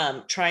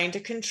 trying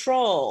to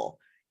control.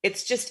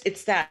 It's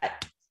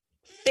that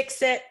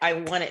fix it. I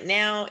want it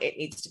now. It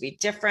needs to be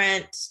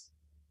different.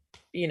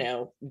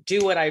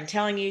 Do what I'm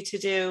telling you to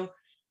do.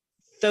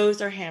 Those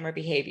are hammer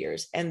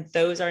behaviors, and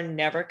those are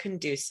never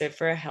conducive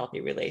for a healthy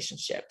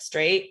relationship.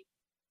 Straight,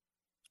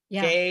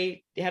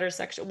 gay,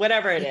 heterosexual,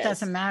 whatever it is. It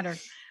doesn't matter.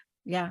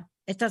 Yeah,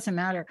 it doesn't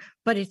matter.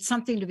 But it's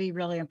something to be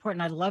really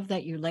important. I love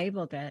that you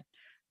labeled it,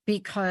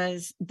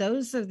 because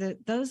those are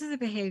the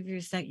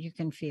behaviors that you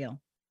can feel.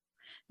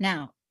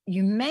 Now,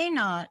 you may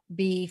not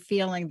be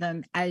feeling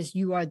them as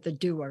you are the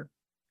doer,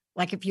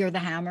 like if you're the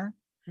hammer,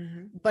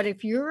 but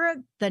if you're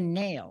the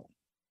nail,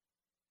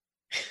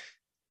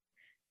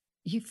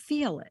 you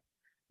feel it.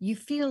 You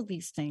feel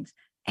these things.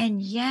 And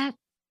yet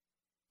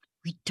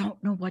we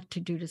don't know what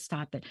to do to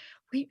stop it.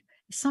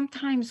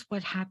 Sometimes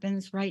what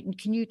happens, right? And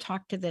can you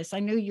talk to this? I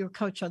know you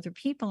coach other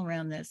people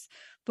around this,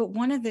 but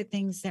one of the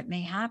things that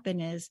may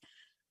happen is,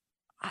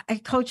 I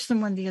coached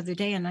someone the other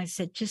day and I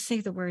said, just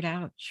say the word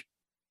ouch.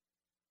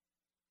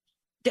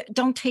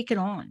 Don't take it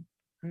on.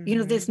 You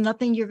know, there's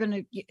nothing you're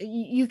going to,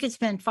 you could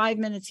spend 5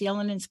 minutes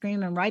yelling and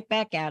screaming right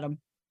back at them.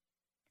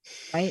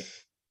 Right.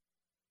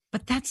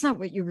 But that's not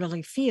what you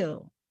really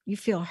feel. You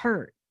feel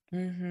hurt.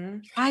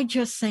 Try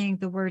just saying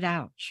the word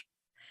ouch.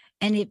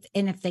 And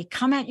if they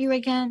come at you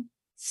again,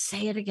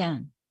 say it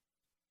again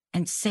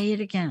and say it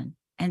again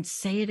and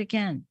say it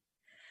again.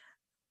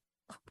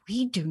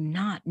 We do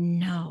not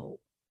know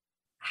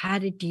how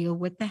to deal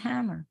with the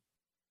hammer.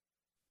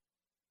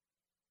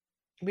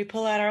 We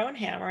pull out our own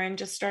hammer and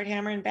just start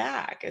hammering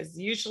back is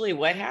usually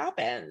what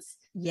happens.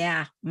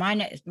 Yeah.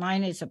 Mine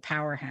is a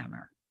power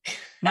hammer.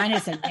 Mine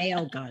is a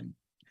nail gun.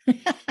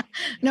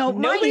 No,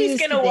 nobody's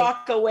going to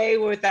walk away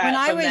with that. When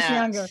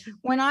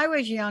I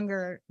was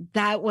younger,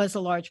 that was a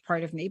large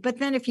part of me. But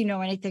then if you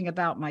know anything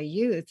about my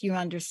youth, you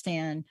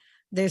understand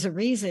there's a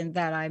reason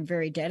that I'm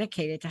very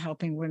dedicated to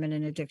helping women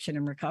in addiction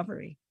and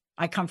recovery.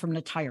 I come from an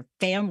entire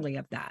family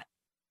of that.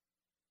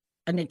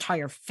 An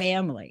entire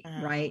family,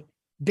 right?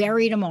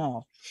 Buried them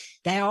all.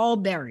 They're all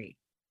buried,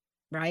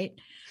 right?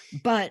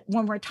 But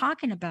when we're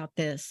talking about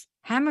this,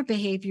 hammer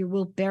behavior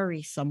will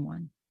bury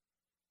someone.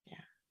 Yeah.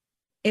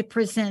 It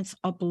presents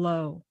a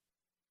blow.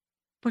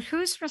 But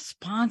who's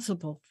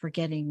responsible for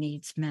getting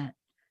needs met?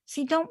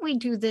 See, don't we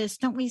do this?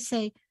 Don't we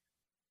say,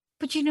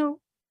 but you know,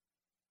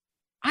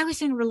 I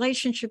was in a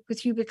relationship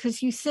with you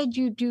because you said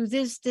you do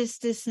this, this,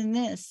 this, and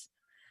this.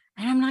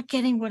 And I'm not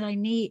getting what I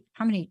need.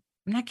 I'm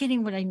not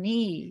getting what I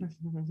need,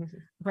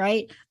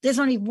 right? There's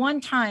only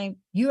one time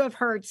you have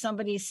heard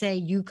somebody say,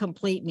 you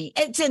complete me.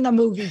 It's in the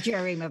movie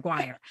Jerry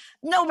Maguire.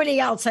 Nobody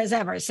else has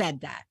ever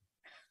said that.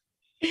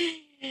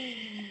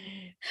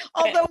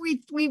 Although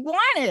we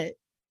want it.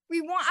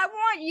 I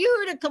want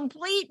you to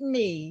complete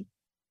me.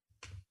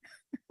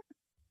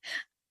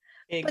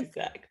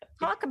 Exactly.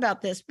 But talk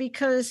about this,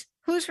 because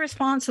who's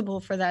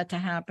responsible for that to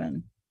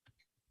happen?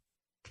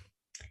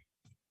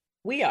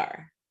 We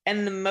are.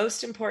 And the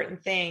most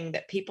important thing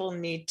that people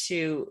need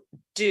to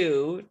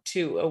do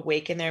to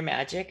awaken their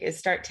magic is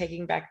start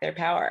taking back their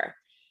power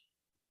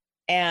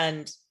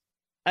and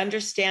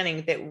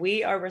understanding that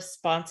we are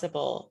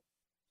responsible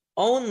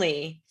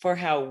only for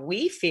how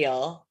we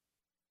feel,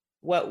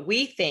 what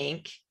we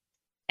think,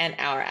 and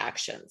our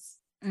actions.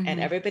 And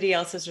everybody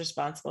else is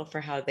responsible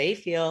for how they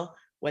feel,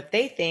 what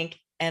they think,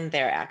 and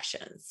their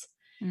actions.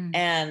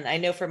 And I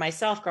know for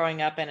myself,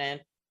 growing up in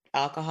an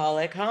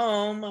alcoholic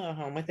home, a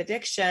home with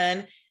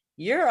addiction,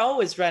 you're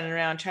always running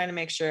around trying to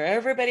make sure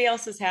everybody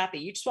else is happy.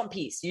 You just want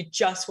peace. You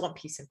just want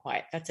peace and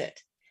quiet. That's it.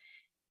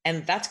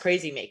 And that's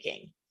crazy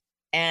making.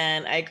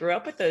 And I grew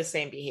up with those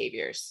same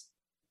behaviors.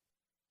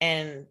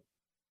 And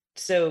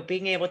so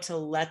being able to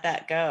let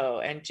that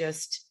go and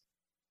just,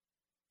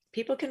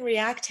 people can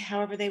react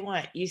however they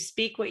want. You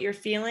speak what you're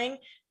feeling.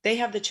 They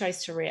have the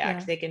choice to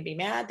react. Yeah. They can be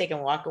mad. They can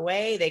walk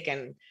away. They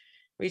can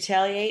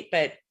retaliate,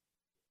 but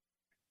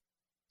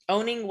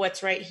owning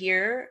what's right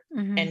here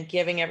and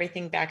giving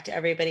everything back to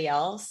everybody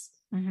else,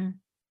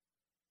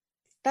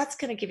 that's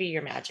going to give you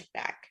your magic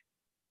back.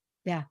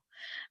 Yeah.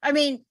 I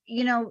mean,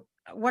 you know,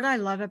 what I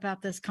love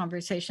about this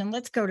conversation,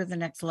 let's go to the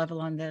next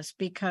level on this,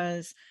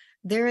 because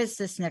there is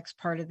this next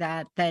part of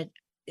that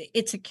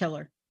it's a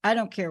killer. I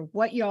don't care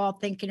what y'all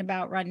thinking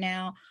about right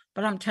now,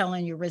 but I'm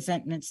telling you,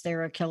 resentments,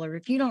 they're a killer.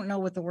 If you don't know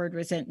what the word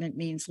resentment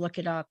means, look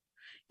it up.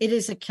 It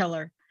is a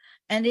killer.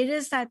 And it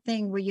is that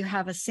thing where you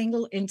have a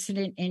single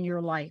incident in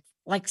your life,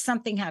 like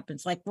something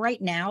happens. Like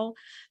right now,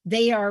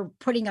 they are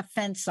putting a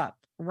fence up,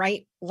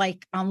 right?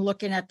 Like I'm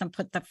looking at them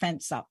put the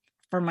fence up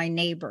for my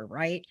neighbor,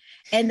 right?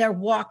 And they're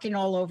walking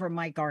all over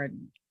my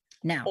garden.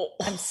 Now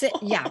I'm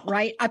sitting, yeah,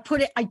 right.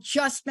 I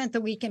just spent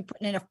the weekend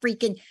putting in a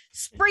freaking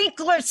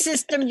sprinkler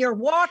system. You're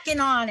walking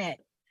on it.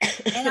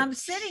 And I'm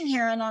sitting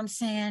here and I'm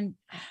saying,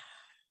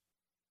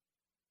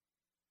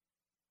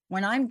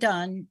 when I'm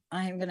done,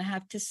 I'm going to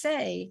have to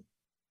say,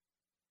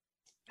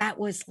 that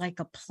was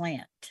like a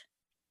plant.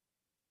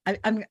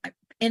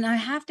 And I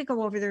have to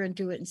go over there and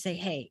do it and say,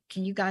 hey,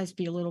 can you guys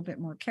be a little bit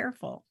more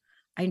careful?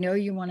 I know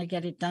you want to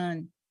get it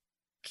done.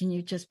 Can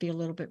you just be a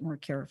little bit more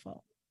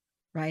careful?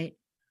 Right?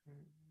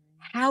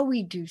 How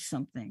we do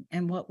something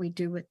and what we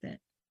do with it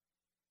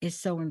is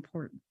so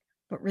important.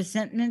 But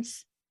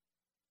resentments,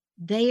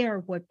 they are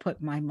what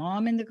put my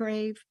mom in the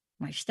grave,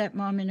 my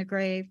stepmom in the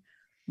grave,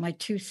 my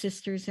two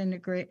sisters in the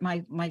grave,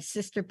 my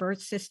sister,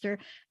 birth sister,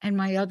 and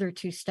my other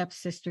two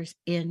stepsisters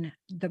in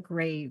the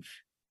grave.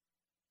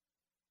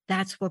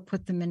 That's what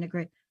put them in the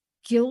grave.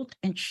 Guilt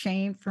and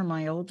shame for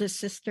my oldest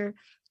sister,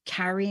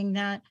 carrying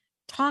that.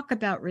 Talk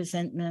about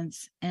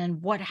resentments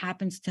and what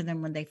happens to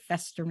them when they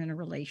fester in a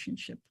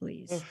relationship,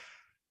 please.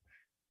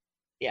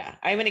 Yeah,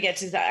 I'm going to get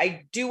to that.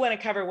 I do want to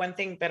cover one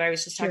thing that I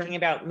was just talking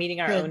about,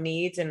 meeting our own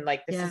needs, and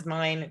like, this is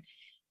mine.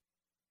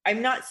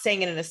 I'm not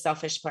saying it in a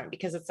selfish point,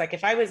 because it's like,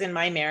 if I was in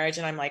my marriage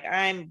and I'm like,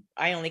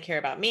 I only care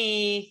about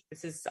me,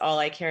 this is all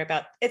I care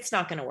about, it's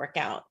not going to work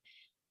out.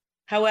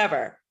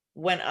 However,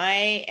 when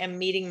I am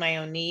meeting my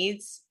own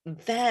needs,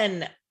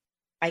 then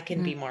I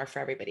can be more for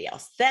everybody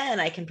else. Then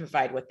I can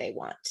provide what they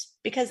want,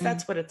 because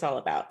that's what it's all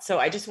about. So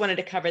I just wanted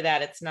to cover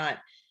that. It's not,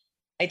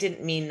 I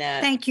didn't mean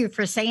that. Thank you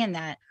for saying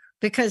that.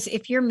 Because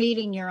if you're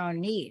meeting your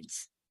own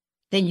needs,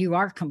 then you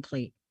are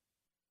complete.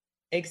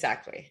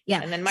 Exactly.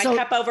 Yeah. And then my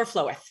cup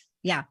overfloweth.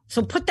 Yeah.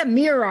 So put the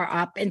mirror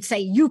up and say,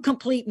 you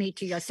complete me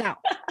to yourself.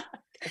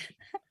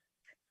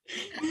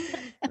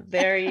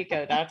 There you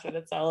go. That's what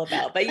it's all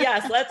about. But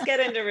yes, let's get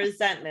into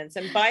resentments.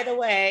 And by the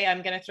way,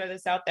 I'm going to throw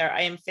this out there.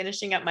 I am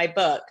finishing up my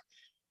book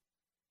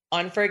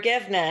on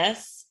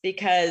forgiveness,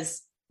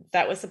 because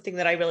that was something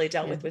that I really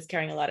dealt with, was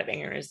carrying a lot of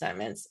anger and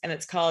resentments. And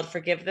it's called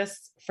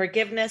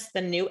Forgiveness,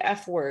 the New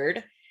F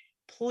Word.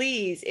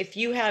 Please, if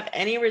you have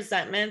any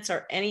resentments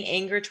or any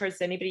anger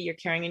towards anybody you're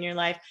carrying in your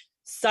life,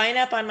 sign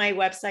up on my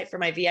website for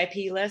my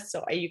VIP list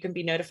so you can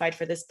be notified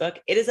for this book.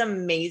 It is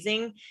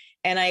amazing.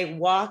 And I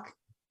walk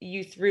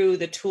you through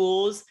the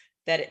tools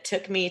that it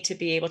took me to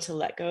be able to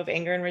let go of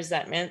anger and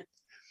resentment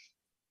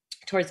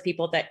towards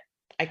people that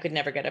I could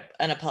never get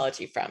an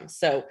apology from.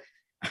 So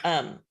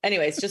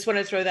anyways, just want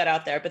to throw that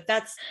out there, but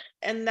that's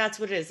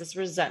what it is, this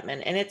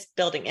resentment, and it's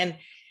building. And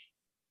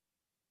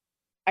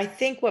I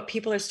think what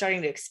people are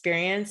starting to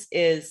experience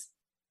is,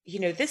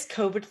 this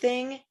COVID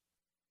thing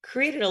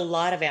created a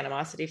lot of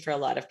animosity for a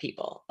lot of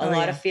people, a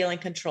lot of feeling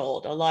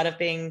controlled, a lot of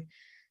being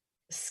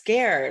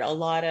scared, a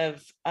lot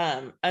of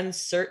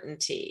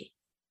uncertainty.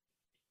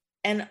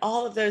 And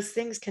all of those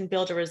things can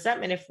build a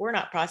resentment if we're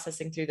not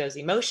processing through those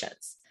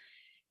emotions.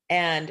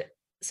 And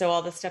so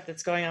all the stuff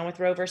that's going on with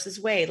Roe versus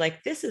Wade,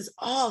 like, this is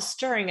all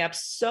stirring up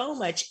so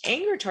much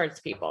anger towards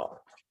people.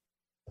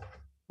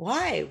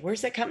 Why?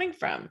 Where's it coming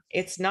from?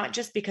 It's not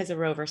just because of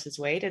Roe versus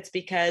Wade. It's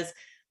because,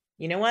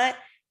 you know what?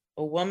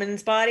 A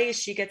woman's body,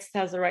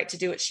 has the right to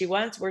do what she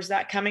wants. Where's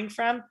that coming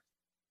from?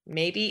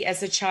 Maybe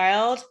as a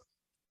child,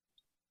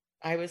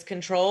 I was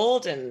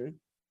controlled and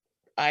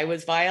I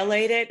was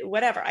violated,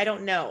 whatever. I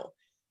don't know.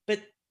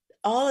 But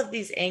all of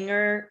these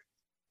anger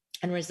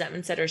and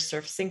resentments that are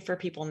surfacing for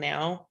people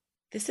now,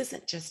 this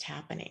isn't just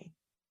happening.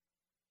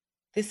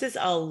 This is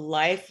a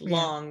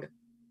lifelong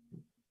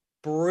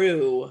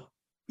brew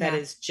that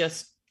is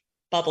just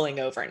bubbling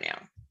over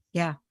now.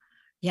 Yeah.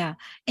 Yeah.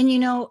 And,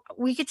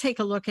 we could take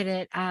a look at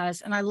it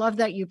as, and I love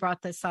that you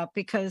brought this up,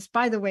 because,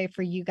 by the way,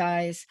 for you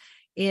guys,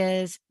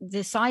 is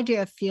this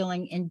idea of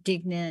feeling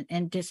indignant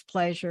and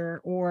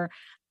displeasure, or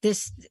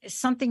this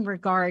something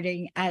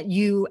regarding at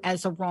you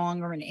as a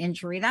wrong or an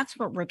injury. That's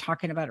what we're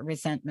talking about,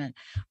 resentment.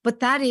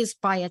 But that is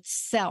by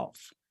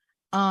itself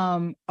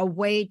a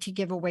way to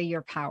give away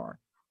your power.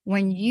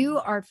 When you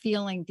are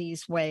feeling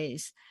these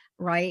ways,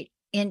 right?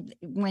 And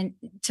when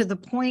to the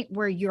point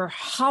where you're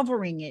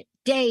hovering it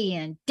day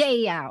in,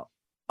 day out,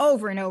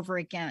 over and over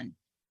again.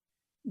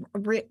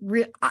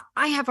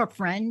 I have a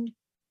friend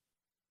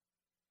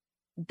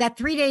that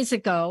 3 days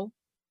ago,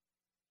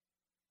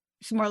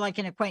 it's more like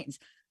an acquaintance,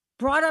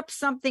 brought up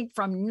something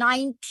from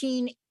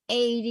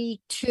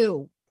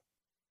 1982.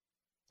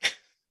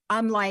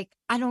 I'm like,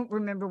 I don't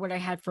remember what I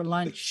had for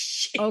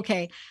lunch.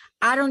 Okay.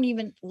 I don't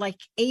even, like,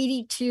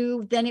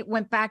 82. Then it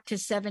went back to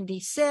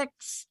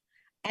 76.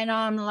 And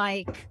I'm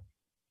like,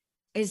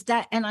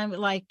 and I'm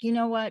like, you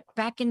know what?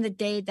 Back in the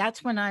day,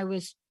 that's when I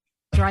was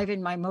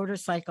driving my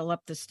motorcycle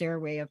up the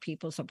stairway of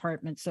people's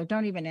apartments. So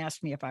don't even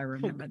ask me if I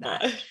remember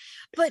that.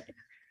 But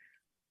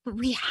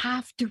we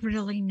have to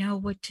really know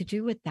what to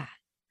do with that,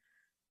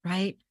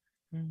 right?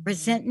 Mm-hmm.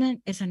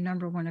 Resentment is a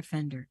number one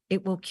offender.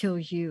 It will kill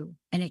you,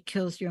 and it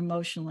kills you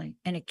emotionally,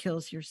 and it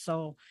kills your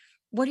soul.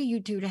 What do you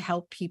do to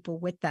help people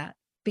with that?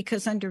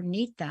 Because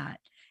underneath that,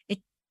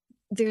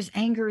 there's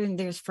anger and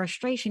there's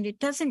frustration. It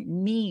doesn't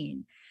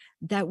mean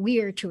that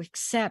we are to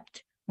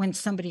accept when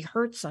somebody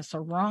hurts us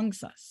or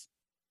wrongs us,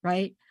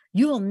 right?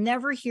 You will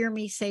never hear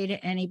me say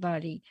to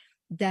anybody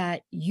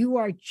that you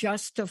are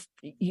just to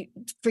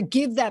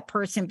forgive that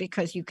person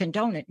because you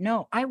condone it.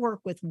 No, I work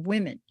with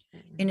women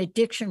in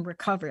addiction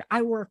recovery.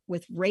 I work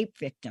with rape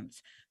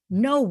victims.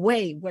 No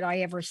way would I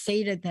ever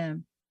say to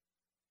them,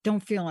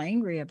 don't feel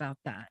angry about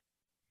that.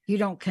 You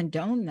don't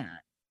condone that.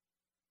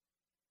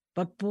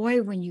 But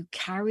boy, when you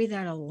carry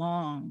that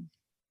along,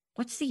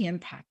 what's the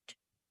impact?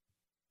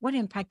 What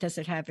impact does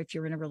it have if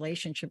you're in a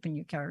relationship and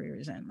you carry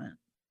resentment?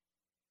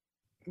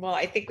 Well,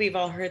 I think we've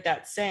all heard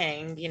that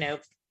saying,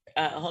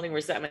 holding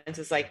resentment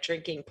is like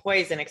drinking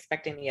poison,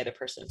 expecting the other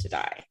person to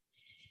die.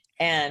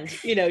 And,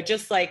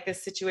 just like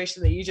this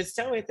situation that you just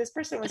told me, this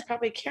person was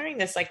probably carrying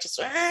this, like, just,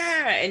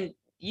 and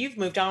you've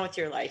moved on with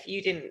your life.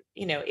 You didn't,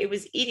 it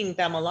was eating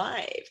them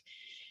alive.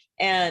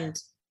 And,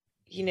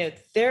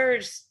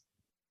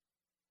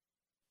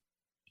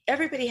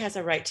 everybody has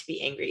a right to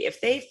be angry.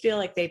 If they feel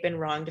like they've been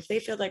wronged, if they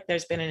feel like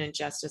there's been an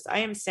injustice, I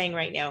am saying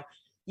right now,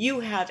 you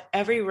have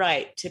every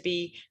right to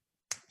be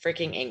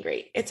freaking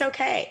angry. It's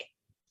okay.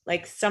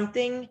 Like,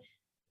 something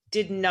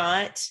did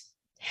not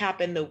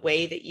happen the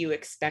way that you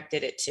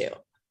expected it to,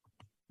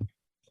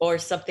 or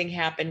something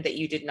happened that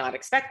you did not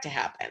expect to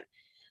happen.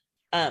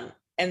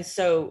 And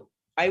so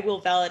I will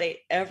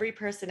validate every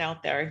person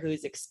out there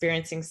who's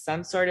experiencing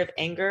some sort of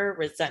anger,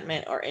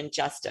 resentment, or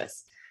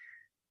injustice.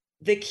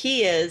 The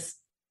key is,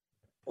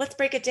 let's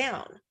break it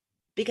down,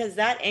 because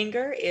that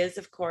anger is,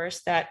 of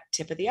course, that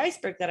tip of the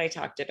iceberg that I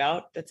talked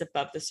about that's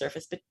above the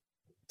surface. But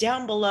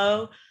down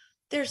below,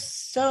 there's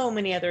so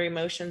many other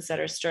emotions that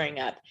are stirring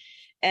up.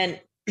 And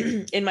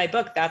in my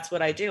book, that's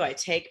what I do. I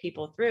take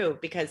people through,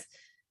 because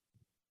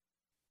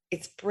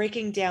it's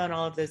breaking down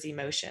all of those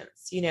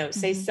emotions. You know,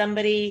 say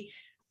somebody,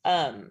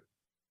 I'll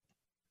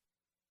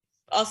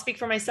speak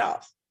for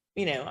myself.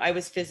 You know, I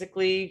was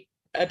physically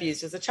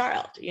abused as a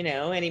child, you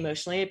know, and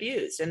emotionally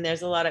abused. And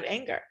there's a lot of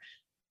anger.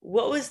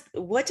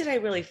 What did I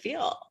really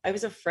feel? I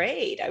was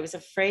afraid. I was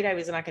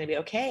not going to be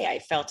okay. I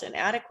felt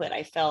inadequate.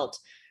 I felt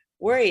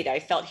worried. I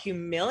felt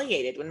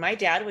humiliated when my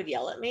dad would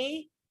yell at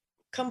me,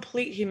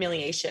 complete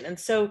humiliation. And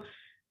so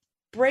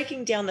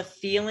breaking down the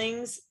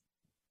feelings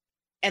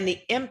and the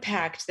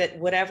impact that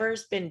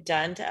whatever's been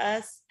done to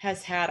us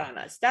has had on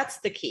us. That's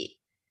the key.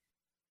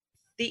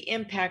 The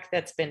impact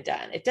that's been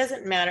done. It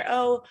doesn't matter,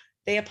 oh,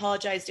 they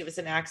apologized, it was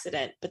an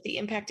accident, but the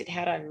impact it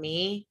had on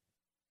me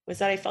was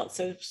that I felt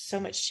so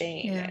much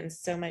shame and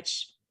so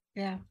much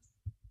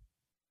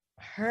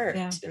hurt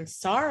and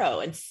sorrow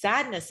and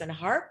sadness and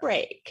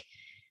heartbreak.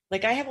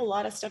 Like, I have a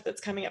lot of stuff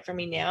that's coming up for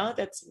me now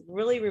that's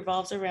really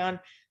revolves around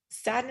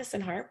sadness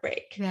and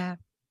heartbreak. Yeah.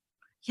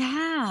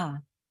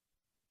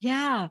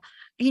 And,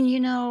 you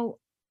know,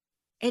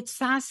 it's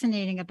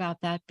fascinating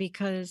about that,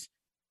 because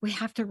we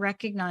have to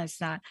recognize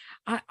that.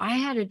 I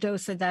had a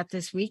dose of that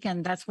this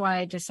weekend. That's why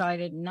I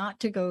decided not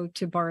to go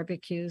to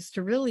barbecues,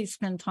 to really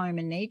spend time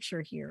in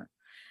nature here.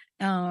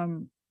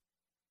 Even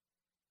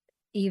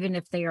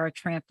if they are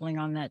trampling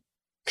on that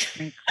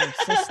sprinkler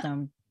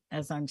system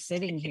as I'm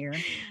sitting here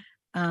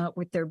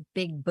with their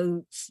big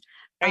boots.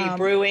 Are you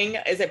brewing?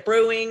 Is it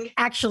brewing?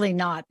 Actually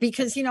not,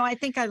 because, you know, I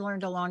think I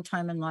learned a long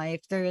time in life,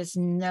 there is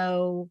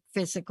no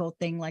physical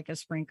thing like a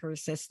sprinkler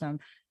system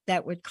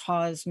that would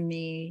cause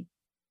me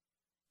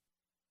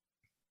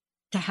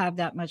to have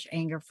that much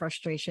anger,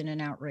 frustration,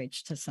 and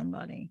outrage to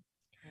somebody.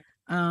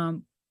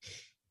 But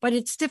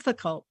it's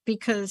difficult,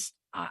 because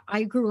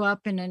I grew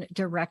up in a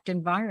direct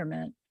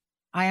environment.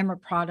 I am a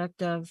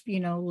product of, you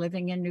know,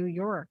 living in New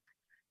York.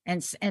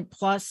 And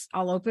plus,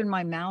 I'll open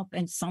my mouth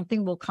and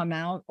something will come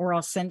out, or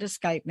I'll send a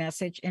Skype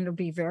message and it'll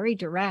be very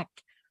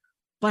direct.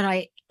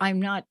 But I'm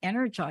not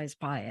energized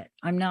by it.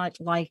 I'm not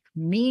like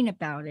mean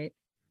about it.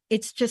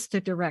 It's just a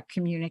direct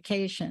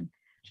communication.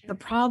 The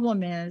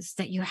problem is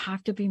that you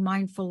have to be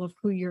mindful of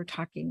who you're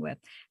talking with.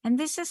 And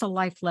this is a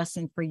life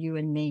lesson for you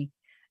and me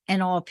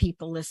and all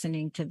people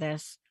listening to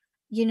this.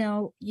 You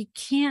know, you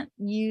can't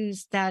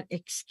use that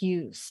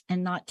excuse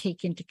and not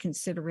take into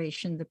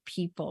consideration the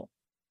people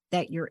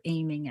that you're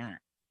aiming at,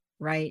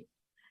 right?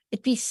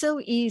 It'd be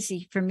so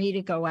easy for me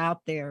to go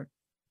out there,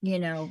 you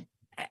know,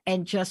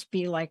 and just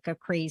be like a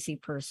crazy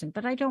person,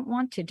 but I don't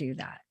want to do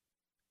that.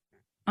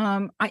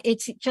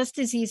 It's just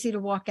as easy to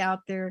walk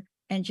out there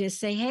and just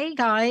say, hey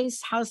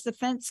guys, how's the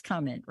fence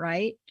coming?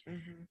 Right.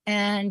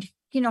 And,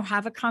 you know,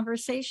 have a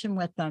conversation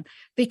with them,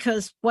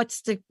 because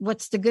what's the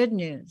good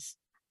news?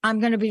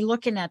 I'm going to be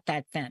looking at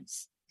that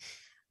fence.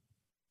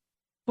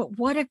 But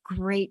what a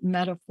great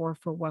metaphor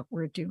for what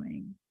we're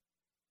doing.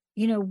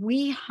 You know,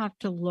 we have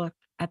to look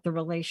at the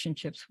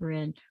relationships we're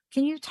in.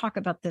 Can you talk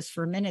about this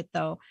for a minute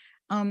though?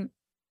 And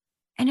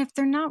if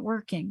they're not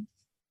working,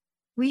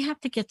 we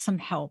have to get some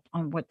help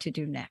on what to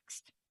do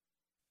next.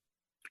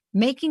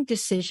 Making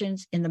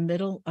decisions in the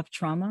middle of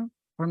trauma,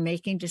 or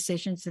making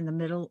decisions in the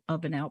middle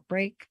of an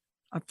outbreak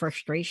of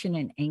frustration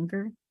and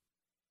anger.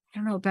 I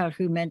don't know about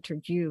who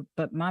mentored you,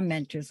 but my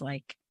mentor's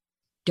like,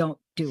 don't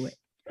do it.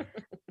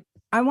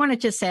 I want to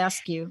just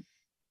ask you,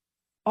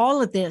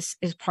 all of this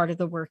is part of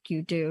the work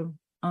you do.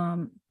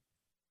 How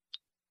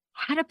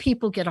do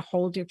people get a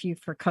hold of you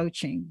for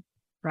coaching,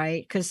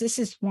 right? Because this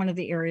is one of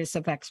the areas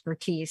of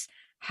expertise.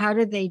 How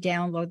do they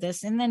download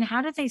this? And then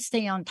how do they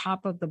stay on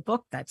top of the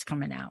book that's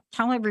coming out?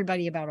 Tell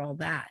everybody about all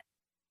that.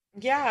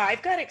 Yeah,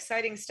 I've got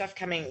exciting stuff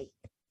coming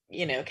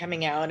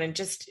out. And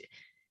just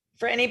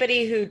for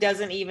anybody who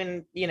doesn't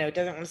even,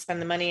 doesn't want to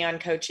spend the money on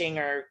coaching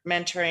or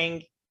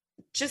mentoring,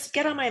 just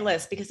get on my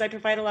list, because I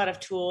provide a lot of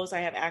tools. I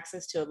have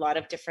access to a lot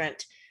of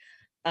different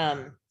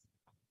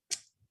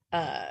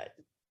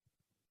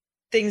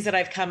things that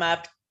I've come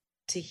up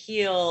to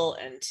heal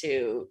and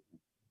to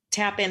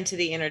tap into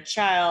the inner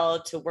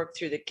child, to work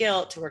through the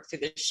guilt, to work through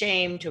the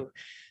shame, to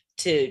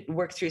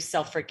work through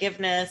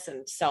self-forgiveness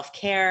and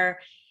self-care.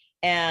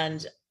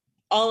 And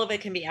all of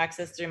it can be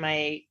accessed through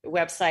my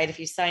website. If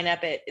you sign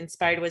up at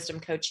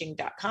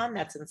inspiredwisdomcoaching.com,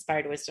 that's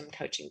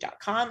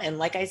inspiredwisdomcoaching.com. And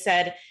like I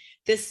said,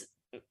 this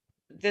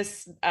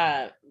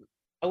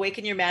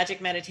Awaken Your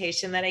Magic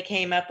meditation that I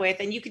came up with,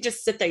 and you can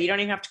just sit there. You don't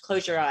even have to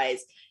close your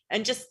eyes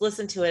and just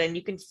listen to it, and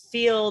you can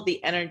feel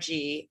the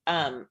energy.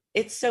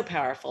 It's so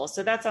powerful.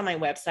 So that's on my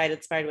website,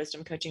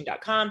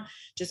 inspiredwisdomcoaching.com.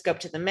 Just go up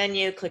to the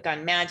menu, click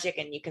on magic,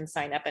 and you can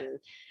sign up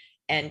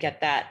and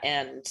get that.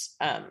 And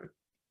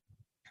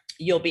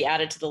you'll be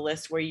added to the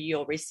list where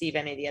you'll receive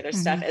any of the other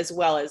stuff, as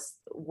well as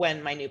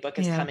when my new book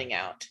is coming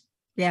out.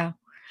 Yeah.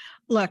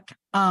 Look,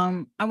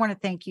 I want to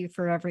thank you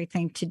for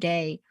everything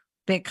today,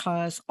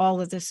 because all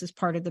of this is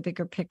part of the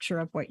bigger picture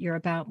of what you're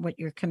about, what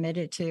you're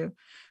committed to.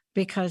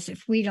 Because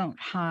if we don't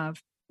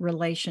have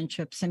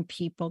relationships and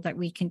people that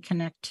we can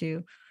connect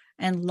to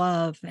and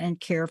love and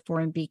care for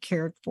and be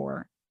cared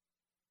for.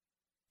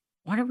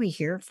 What are we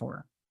here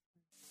for?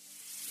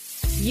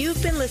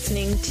 You've been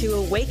listening to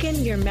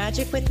Awaken Your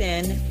Magic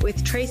Within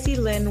with Tracy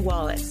Lynn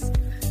Wallace.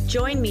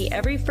 Join me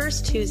every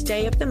first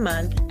Tuesday of the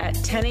month at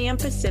 10 a.m.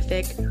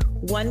 Pacific,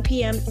 1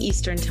 p.m.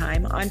 Eastern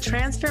Time on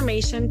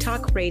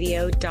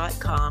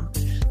TransformationTalkRadio.com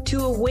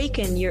to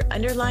awaken your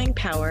underlying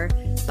power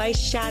by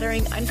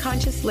shattering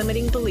unconscious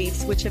limiting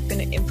beliefs which have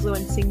been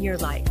influencing your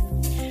life.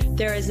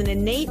 There is an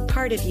innate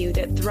part of you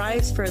that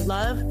thrives for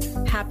love,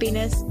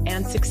 happiness,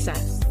 and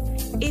success.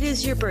 It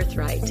is your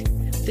birthright.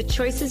 The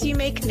choices you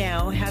make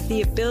now have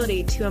the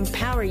ability to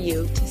empower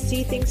you to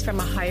see things from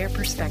a higher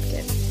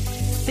perspective.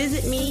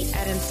 Visit me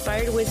at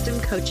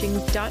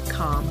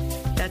inspiredwisdomcoaching.com.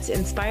 That's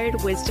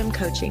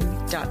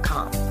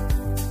inspiredwisdomcoaching.com.